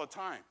this all the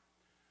time.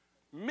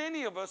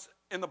 Many of us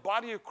in the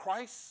body of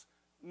Christ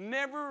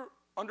never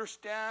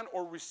understand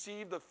or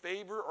receive the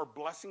favor or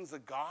blessings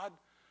of God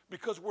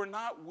because we're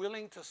not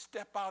willing to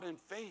step out in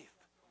faith.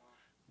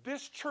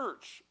 This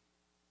church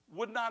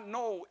would not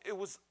know it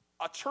was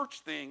a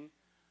church thing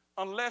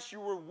unless you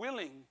were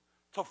willing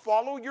to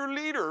follow your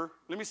leader.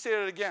 Let me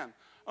say it again.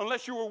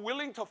 Unless you were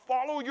willing to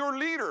follow your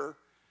leader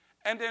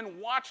and then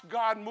watch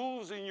God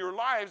moves in your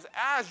lives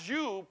as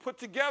you put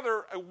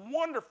together a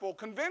wonderful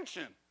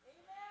convention. Amen.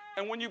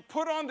 And when you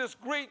put on this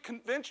great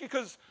convention,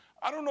 because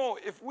I don't know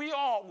if we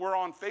all were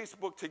on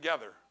Facebook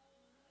together,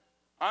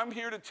 I'm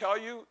here to tell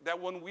you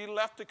that when we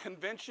left the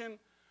convention,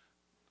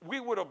 we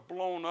would have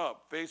blown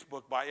up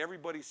Facebook by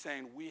everybody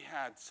saying we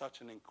had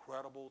such an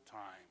incredible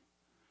time.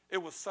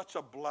 It was such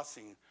a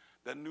blessing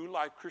that New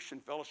Life Christian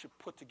Fellowship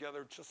put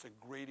together just a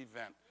great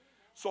event.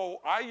 So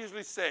I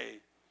usually say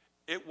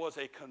it was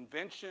a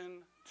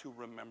convention to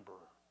remember.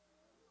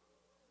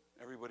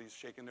 Everybody's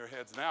shaking their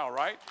heads now,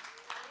 right?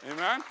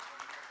 Amen?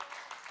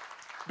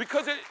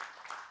 Because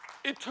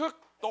it took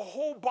the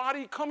whole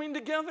body coming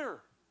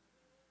together.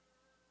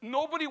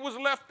 Nobody was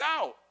left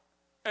out.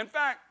 In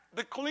fact,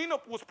 the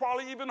cleanup was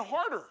probably even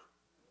harder.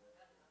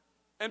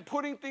 And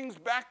putting things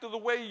back to the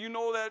way you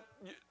know that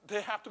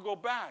they have to go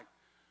back.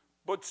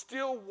 But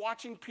still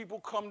watching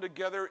people come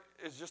together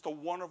is just a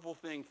wonderful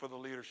thing for the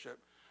leadership,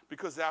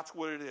 because that's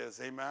what it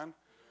is, amen?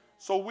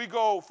 So we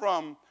go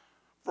from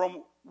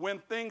when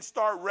things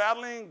start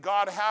rattling,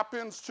 God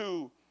happens,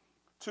 to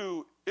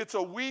it's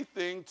a we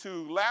thing,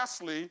 to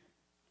lastly,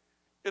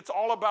 it's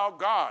all about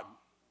God.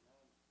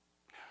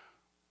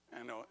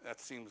 I know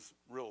that seems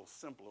real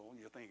simple.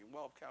 You're thinking,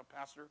 well,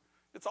 Pastor,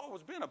 it's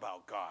always been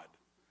about God.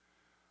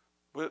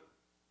 But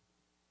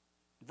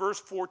verse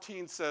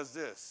 14 says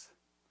this.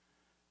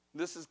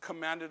 This is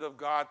commanded of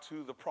God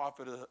to the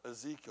prophet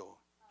Ezekiel.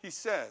 He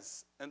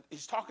says, and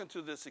he's talking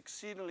to this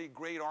exceedingly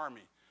great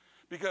army,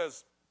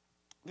 because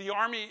the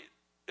army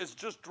is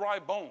just dry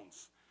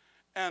bones.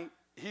 And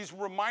he's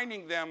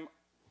reminding them,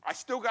 I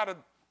still got to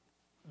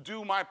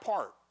do my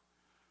part.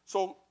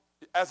 So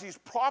as he's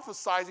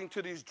prophesying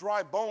to these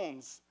dry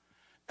bones,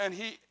 and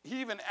he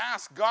even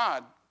asked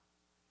God,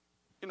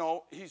 you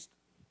know, he's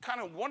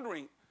kind of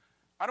wondering,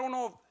 I don't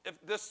know if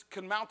this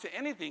can mount to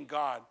anything,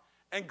 God.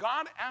 And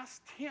God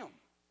asked him,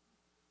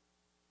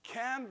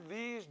 can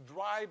these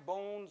dry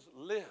bones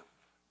live?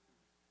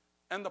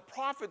 And the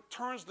prophet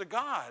turns to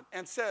God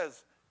and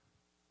says,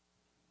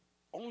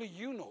 only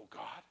you know,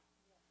 God.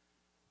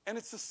 And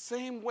it's the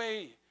same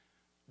way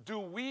do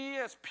we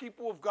as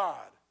people of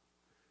God,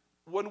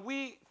 when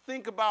we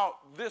think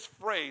about this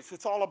phrase,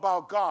 it's all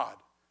about God,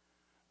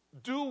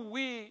 do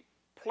we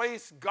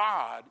place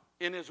God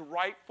in his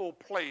rightful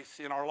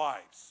place in our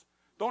lives?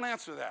 Don't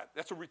answer that.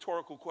 That's a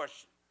rhetorical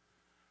question.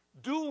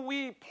 Do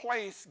we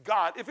place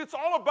God, if it's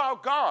all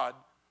about God,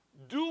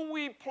 do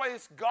we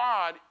place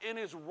God in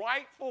his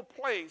rightful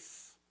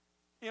place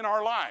in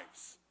our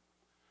lives?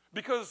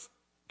 Because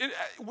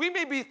we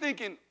may be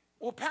thinking,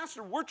 well,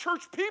 Pastor, we're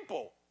church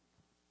people.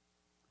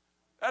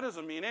 That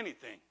doesn't mean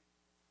anything.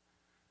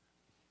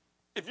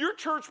 If you're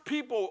church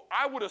people,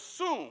 I would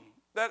assume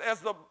that,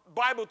 as the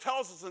Bible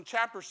tells us in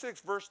chapter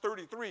 6, verse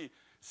 33,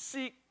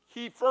 seek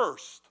ye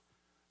first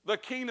the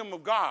kingdom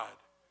of God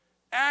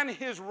and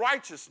his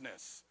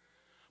righteousness.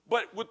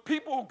 But with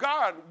people of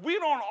God, we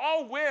don't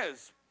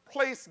always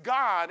place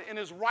God in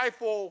his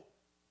rightful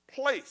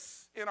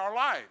place in our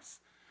lives.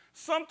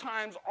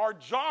 Sometimes our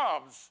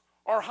jobs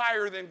are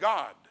higher than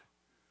God.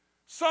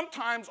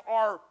 Sometimes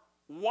our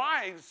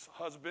wives'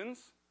 husbands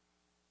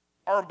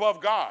are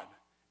above God,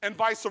 and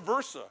vice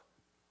versa.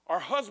 Our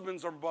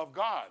husbands are above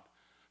God.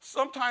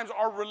 Sometimes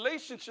our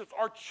relationships,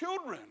 our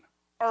children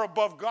are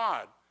above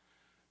God.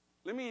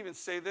 Let me even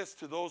say this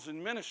to those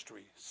in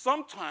ministry.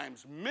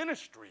 Sometimes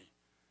ministry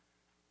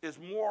is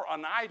more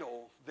an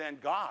idol than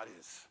God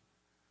is.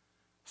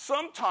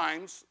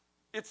 Sometimes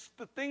it's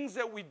the things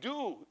that we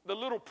do, the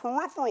little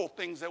peripheral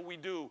things that we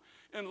do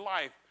in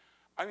life.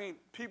 I mean,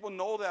 people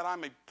know that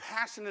I'm a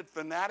passionate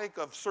fanatic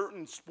of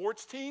certain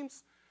sports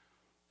teams.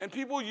 And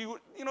people, you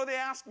know, they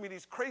ask me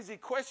these crazy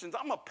questions.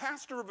 I'm a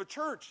pastor of a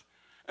church.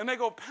 And they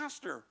go,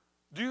 Pastor,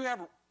 do you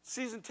have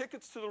season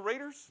tickets to the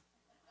Raiders?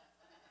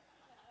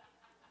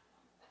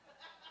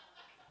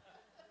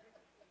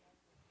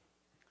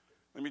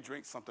 Let me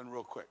drink something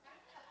real quick.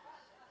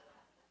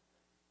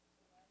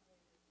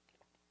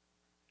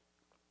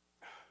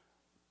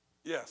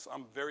 Yes,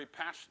 I'm very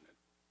passionate.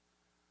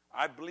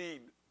 I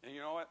bleed, and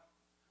you know what?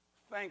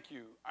 Thank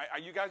you.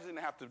 You guys didn't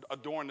have to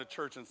adorn the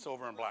church in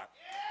silver and black.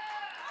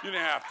 You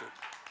didn't have to.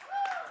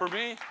 For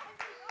me,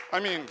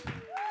 I mean,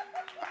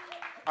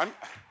 I'm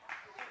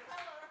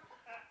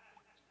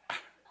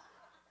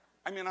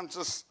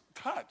just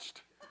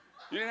touched.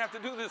 You didn't have to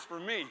do this for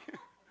me.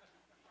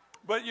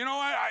 But you know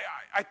what?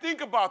 I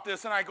think about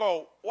this and I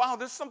go, wow,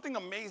 this is something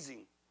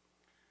amazing.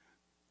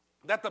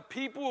 That the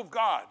people of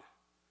God,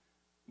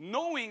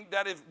 knowing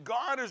that if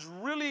God is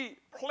really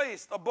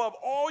placed above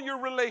all your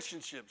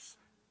relationships,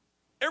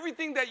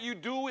 everything that you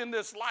do in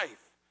this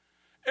life,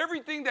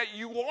 everything that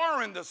you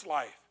are in this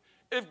life,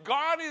 if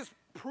God is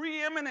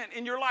preeminent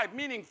in your life,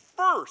 meaning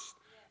first,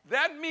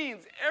 that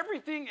means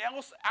everything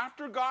else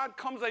after God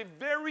comes a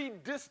very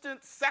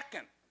distant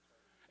second.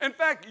 In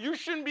fact, you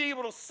shouldn't be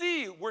able to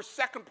see where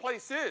second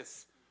place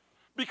is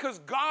because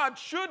God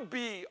should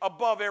be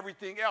above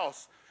everything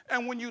else.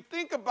 And when you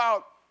think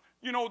about,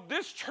 you know,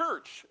 this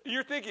church,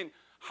 you're thinking,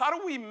 how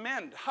do we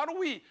mend? How do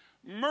we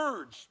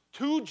merge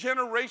two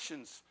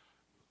generations,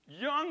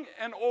 young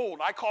and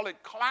old? I call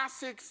it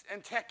classics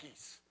and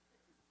techies.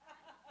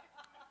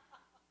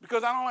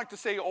 Because I don't like to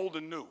say old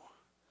and new.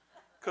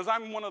 Because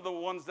I'm one of the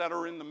ones that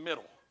are in the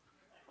middle.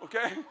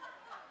 Okay?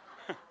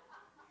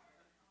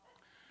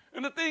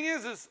 And the thing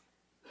is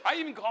I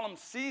even call them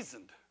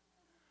seasoned.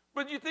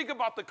 But you think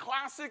about the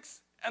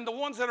classics and the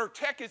ones that are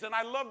techies, and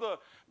I love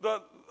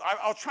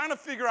I was trying to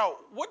figure out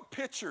what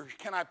picture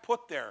can I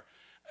put there.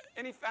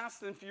 Any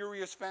Fast and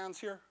Furious fans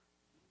here?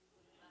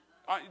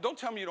 Don't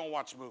tell me you don't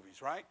watch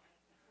movies, right?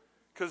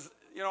 Because,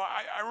 you know,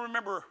 I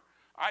remember,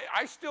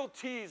 I still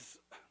tease,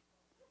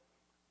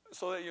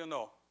 so that you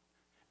know,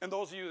 and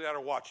those of you that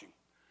are watching,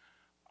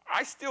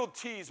 I still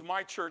tease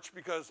my church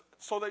because,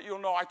 so that you'll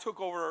know,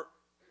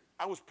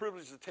 I was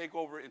privileged to take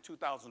over in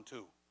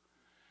 2002.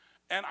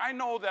 And I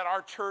know that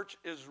our church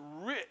is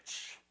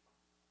rich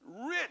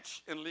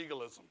in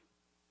legalism.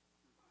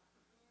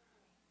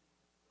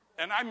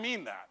 And I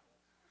mean that.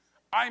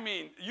 I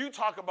mean, you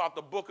talk about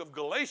the book of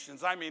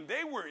Galatians. I mean,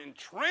 they were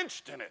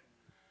entrenched in it.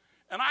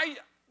 And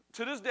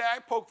to this day, I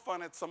poke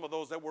fun at some of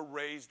those that were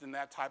raised in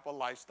that type of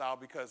lifestyle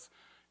because,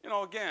 you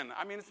know, again,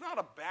 I mean, it's not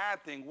a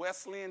bad thing.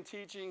 Wesleyan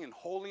teaching and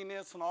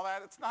holiness and all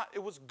that,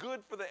 it was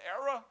good for the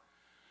era.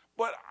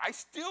 But I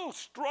still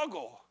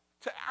struggle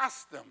to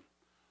ask them,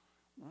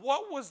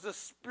 what was the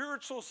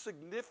spiritual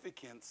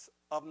significance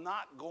of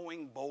not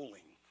going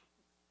bowling?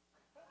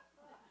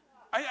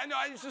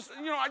 I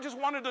just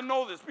wanted to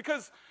know this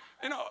because,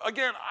 you know,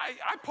 again,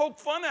 I poke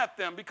fun at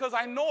them because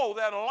I know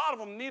that a lot of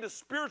them need a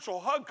spiritual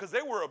hug because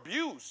they were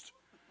abused.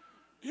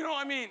 You know,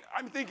 I mean,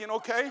 I'm thinking,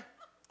 okay,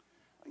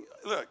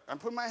 look, I'm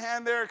putting my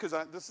hand there because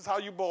this is how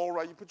you bowl,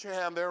 right? You put your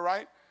hand there,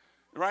 right?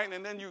 Right?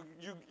 And then you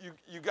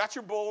got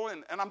your bowl,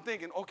 and I'm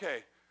thinking,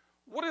 okay,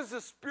 what is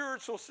the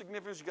spiritual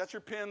significance? You got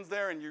your pins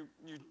there, and you're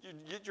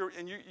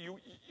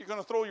going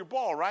to throw your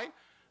ball, right?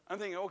 I'm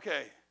thinking,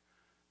 okay,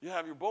 you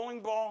have your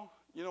bowling ball.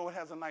 You know, it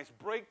has a nice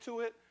break to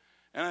it.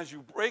 And as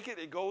you break it,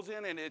 it goes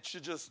in, and it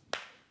should just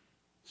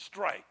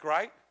strike,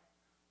 right?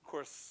 Of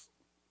course,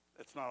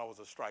 it's not always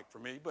a strike for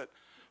me, but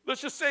let's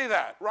just say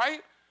that,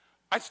 right?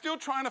 I'm still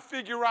trying to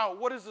figure out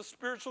what is the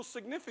spiritual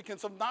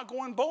significance of not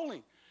going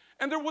bowling.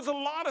 And there was a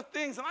lot of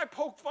things, and I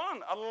poked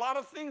fun, a lot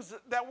of things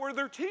that were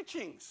their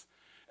teachings.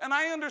 And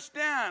I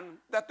understand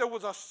that there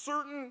was a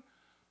certain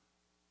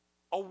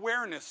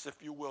awareness,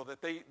 if you will,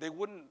 that they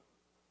wouldn't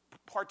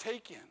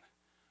partake in.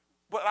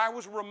 But I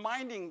was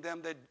reminding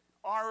them that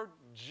our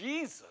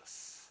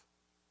Jesus,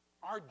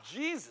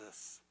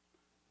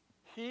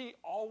 he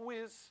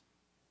always,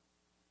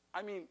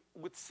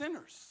 with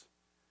sinners.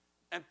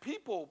 And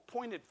people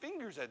pointed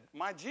fingers at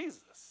my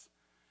Jesus.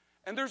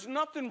 And there's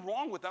nothing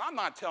wrong with that. I'm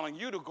not telling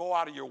you to go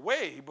out of your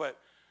way, but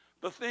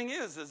the thing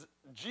is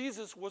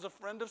Jesus was a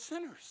friend of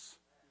sinners,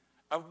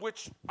 of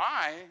which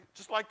I,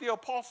 just like the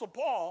Apostle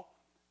Paul,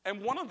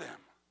 am one of them.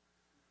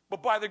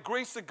 But by the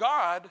grace of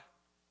God,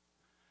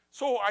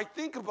 so I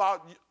think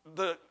about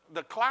the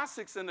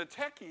classics and the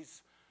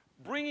techies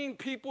bringing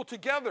people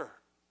together.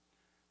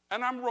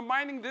 And I'm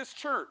reminding this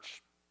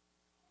church,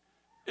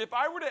 if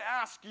I were to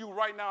ask you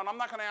right now, and I'm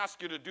not going to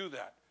ask you to do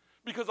that,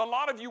 because a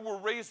lot of you were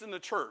raised in the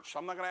church.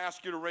 I'm not going to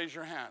ask you to raise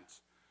your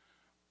hands.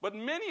 But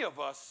many of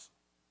us,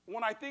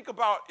 when I think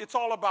about it's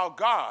all about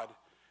God,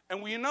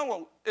 and we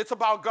know it's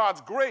about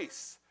God's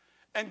grace.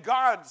 And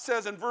God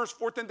says in verse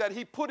 14 that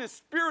he put his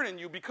spirit in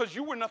you because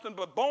you were nothing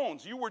but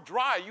bones. You were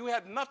dry. You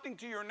had nothing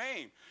to your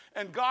name.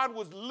 And God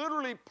was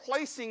literally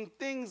placing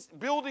things,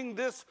 building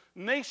this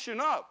nation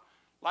up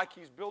like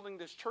he's building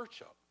this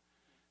church up.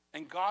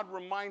 And God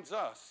reminds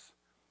us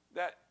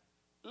that,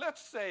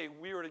 let's say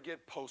we were to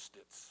get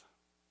Post-its.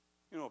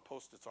 You know what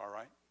Post-its are,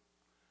 right?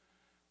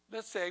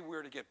 let's say we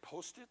were to get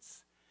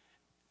Post-its,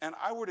 and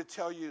I were to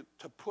tell you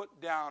to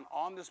put down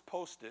on this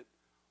Post-it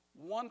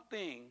one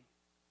thing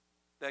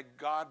that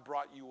God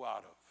brought you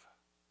out of.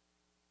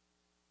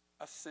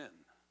 A sin.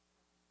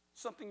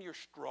 Something you're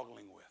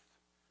struggling with.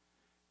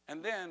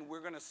 And then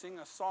we're going to sing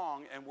a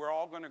song, and we're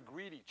all going to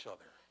greet each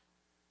other.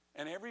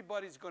 And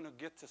everybody's going to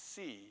get to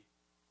see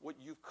what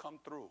you've come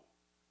through.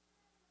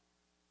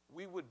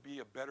 We would be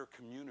a better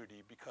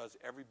community because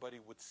everybody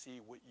would see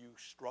what you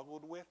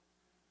struggled with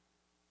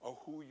or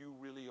who you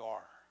really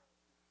are.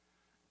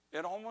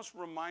 It almost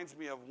reminds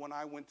me of when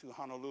I went to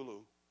Honolulu.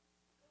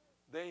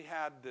 They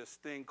had this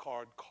thing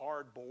called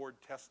cardboard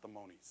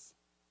testimonies.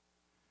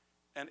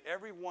 And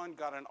everyone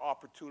got an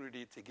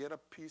opportunity to get a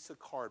piece of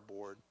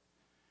cardboard,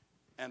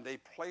 and they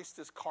placed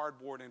this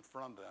cardboard in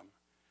front of them,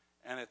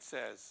 and it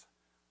says,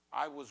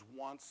 I was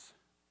once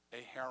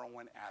a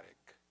heroin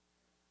addict.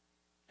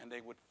 And they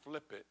would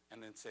flip it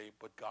and then say,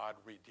 but God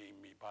redeemed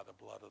me by the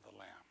blood of the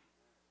Lamb.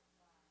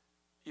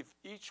 If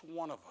each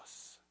one of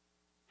us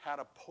had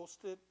a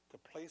Post-it to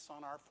place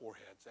on our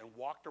foreheads and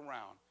walked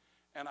around,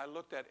 and I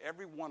looked at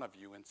every one of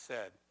you and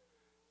said,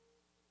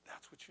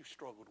 that's what you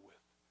struggled with.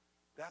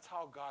 That's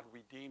how God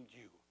redeemed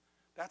you.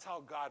 That's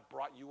how God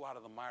brought you out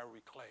of the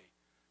miry clay.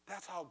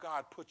 That's how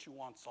God put you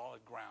on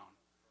solid ground.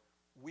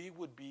 We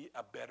would be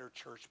a better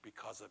church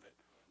because of it,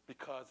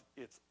 because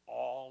it's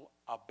all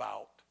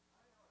about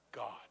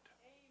God.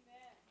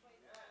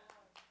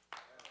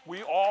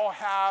 We all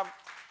have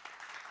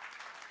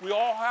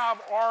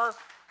our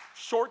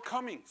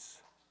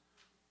shortcomings,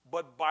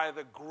 but by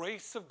the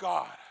grace of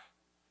God,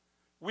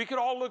 we could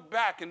all look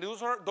back, and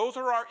those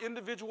are our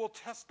individual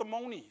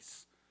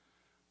testimonies.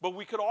 But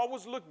we could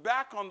always look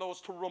back on those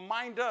to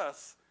remind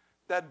us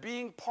that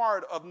being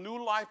part of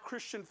New Life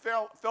Christian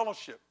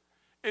Fellowship,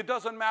 it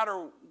doesn't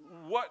matter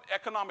what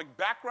economic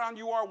background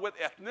you are, what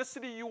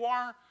ethnicity you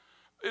are,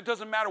 it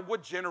doesn't matter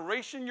what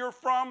generation you're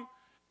from,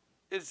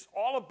 it's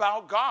all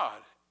about God.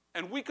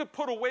 And we could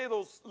put away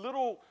those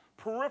little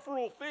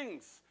peripheral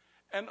things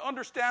and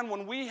understand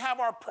when we have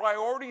our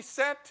priorities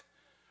set,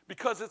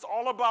 because it's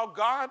all about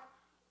God,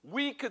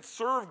 we could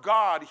serve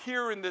God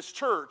here in this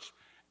church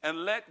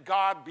and let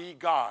God be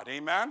God.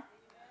 Amen? Amen.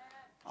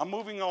 I'm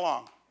moving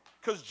along.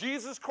 Because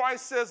Jesus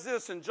Christ says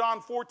this in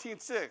John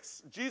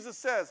 14:6. Jesus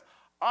says,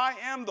 I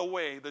am the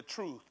way, the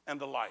truth, and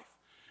the life.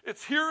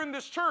 It's here in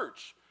this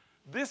church.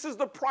 This is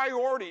the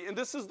priority, and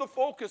this is the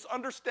focus,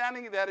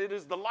 understanding that it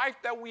is the life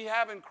that we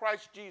have in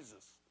Christ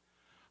Jesus.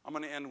 I'm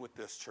going to end with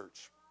this,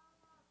 church.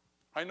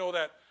 I know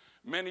that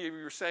many of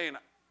you are saying,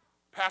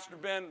 Pastor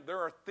Ben, there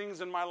are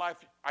things in my life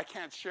I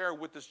can't share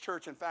with this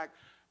church. In fact,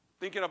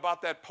 thinking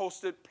about that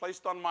Post-it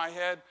placed on my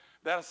head,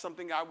 that is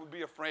something I would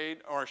be afraid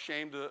or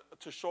ashamed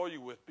to show you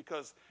with,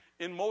 because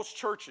in most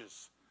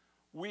churches,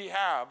 we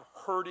have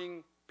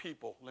hurting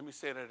people. Let me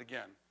say that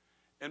again.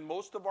 In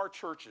most of our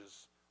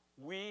churches,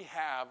 we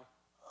have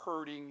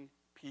hurting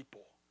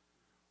people.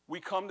 We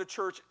come to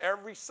church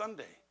every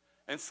Sunday,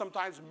 and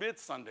sometimes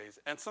mid-Sundays,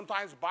 and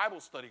sometimes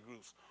Bible study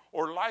groups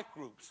or life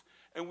groups,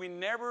 and we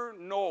never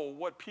know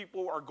what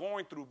people are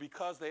going through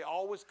because they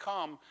always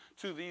come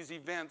to these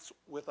events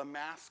with a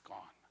mask on.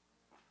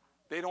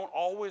 They don't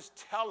always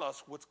tell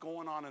us what's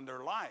going on in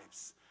their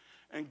lives.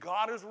 And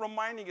God is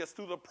reminding us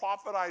through the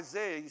prophet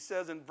Isaiah. He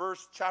says in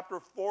chapter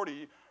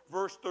 40,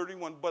 verse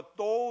 31, but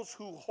those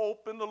who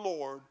hope in the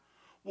Lord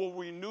will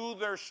renew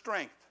their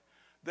strength.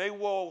 They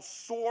will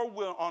soar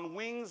on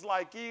wings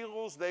like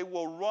eagles. They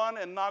will run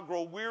and not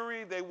grow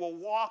weary. They will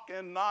walk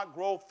and not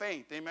grow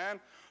faint. Amen?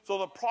 So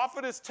the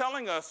prophet is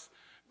telling us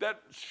that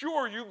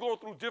sure, you go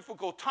through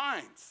difficult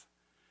times.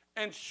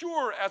 And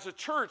sure, as a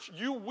church,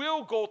 you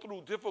will go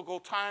through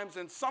difficult times.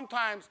 And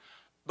sometimes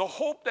the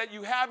hope that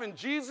you have in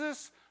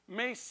Jesus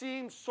may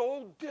seem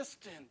so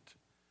distant.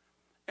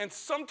 And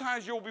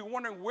sometimes you'll be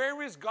wondering,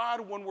 where is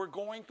God when we're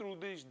going through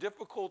these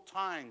difficult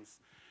times?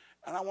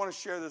 And I want to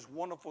share this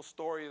wonderful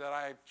story that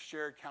I've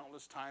shared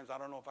countless times. I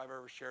don't know if I've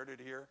ever shared it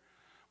here,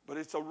 but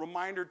it's a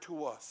reminder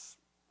to us.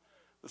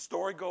 The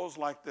story goes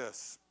like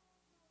this,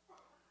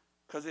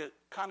 because it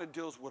kind of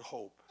deals with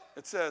hope.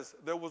 It says,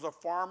 there was a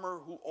farmer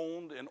who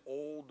owned an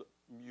old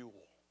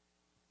mule.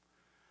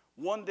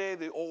 One day,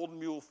 the old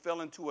mule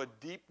fell into a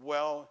deep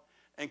well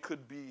and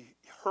could be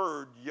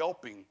heard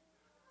yelping.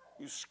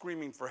 He was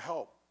screaming for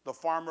help. The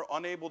farmer,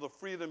 unable to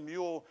free the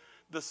mule,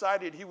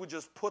 decided he would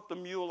just put the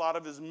mule out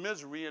of his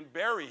misery and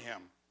bury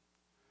him.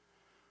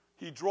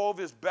 He drove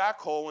his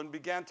backhoe and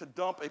began to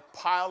dump a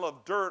pile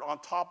of dirt on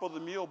top of the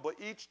mule, but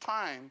each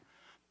time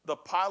the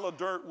pile of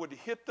dirt would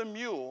hit the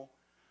mule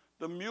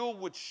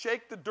would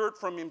shake the dirt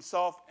from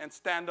himself and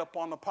stand up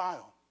on the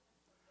pile.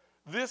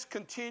 This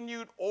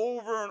continued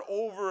over and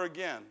over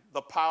again.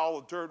 The pile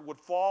of dirt would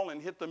fall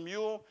and hit the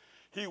mule.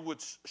 He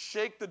would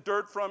shake the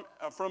dirt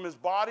from his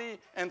body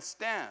and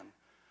stand.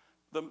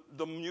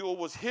 The mule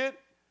was hit.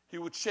 He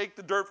would shake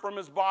the dirt from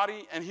his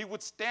body, and he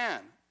would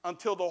stand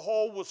until the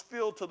hole was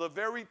filled to the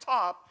very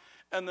top,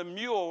 and the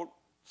mule,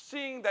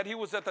 seeing that he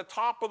was at the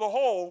top of the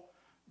hole,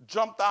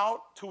 jumped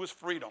out to his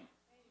freedom.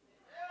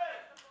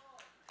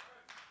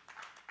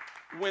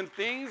 when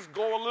things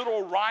go a little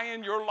awry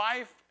in your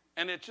life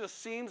and it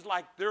just seems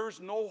like there's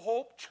no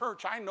hope,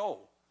 church, I know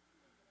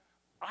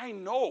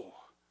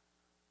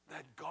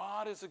that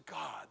God is a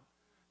God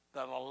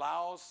that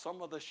allows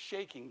some of the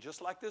shaking,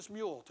 just like this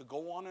mule, to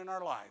go on in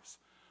our lives.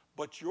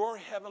 But your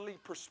heavenly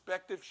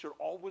perspective should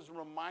always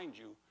remind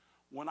you,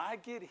 when I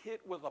get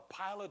hit with a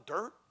pile of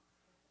dirt,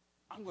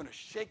 I'm going to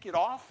shake it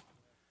off,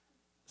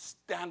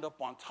 stand up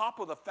on top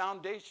of the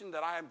foundation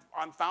that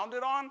I'm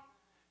founded on,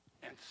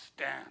 and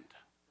stand.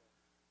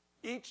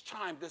 Each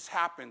time this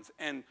happens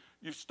and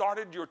you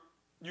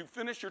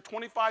finish your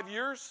 25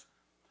 years,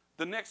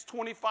 the next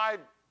 25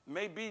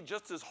 may be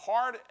just as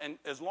hard, and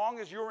as long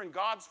as you're in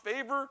God's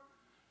favor,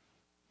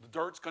 the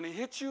dirt's going to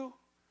hit you,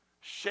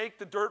 shake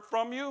the dirt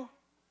from you.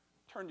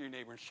 Turn to your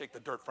neighbor and shake the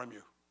dirt from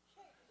you.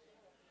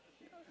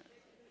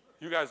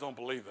 You guys don't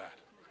believe that.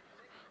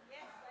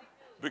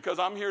 Because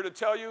I'm here to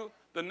tell you,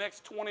 the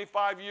next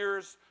 25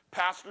 years,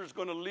 pastor's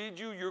going to lead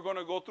you. You're going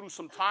to go through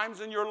some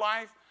times in your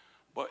life.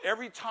 But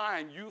every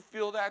time you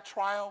feel that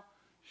trial,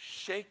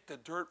 shake the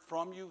dirt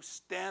from you,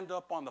 stand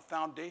up on the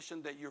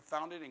foundation that you're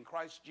founded in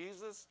Christ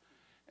Jesus,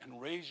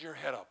 and raise your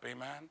head up,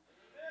 amen?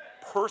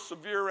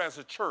 Persevere as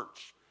a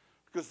church,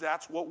 because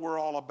that's what we're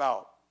all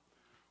about.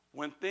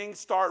 When things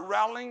start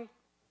rattling,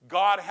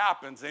 God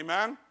happens,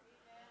 amen?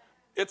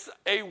 It's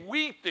a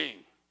we thing.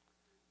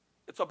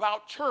 It's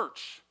about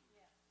church.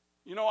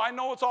 You know, I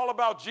know it's all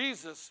about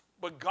Jesus,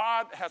 but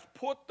God has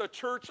put the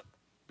church,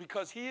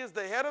 because he is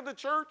the head of the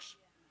church,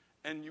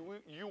 and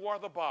you are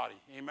the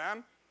body,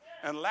 amen?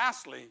 And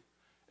lastly,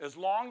 as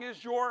long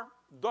as your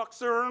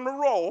ducks are in a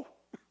row,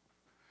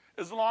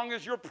 as long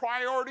as your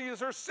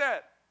priorities are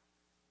set,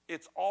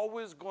 it's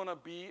always going to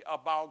be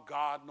about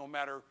God no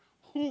matter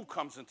who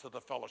comes into the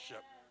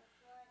fellowship.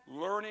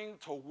 Learning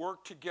to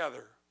work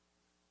together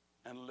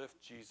and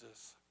lift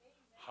Jesus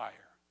higher.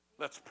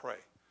 Let's pray.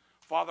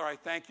 Father, I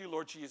thank you,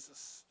 Lord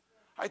Jesus.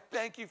 I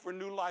thank you for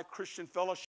New Life Christian Fellowship.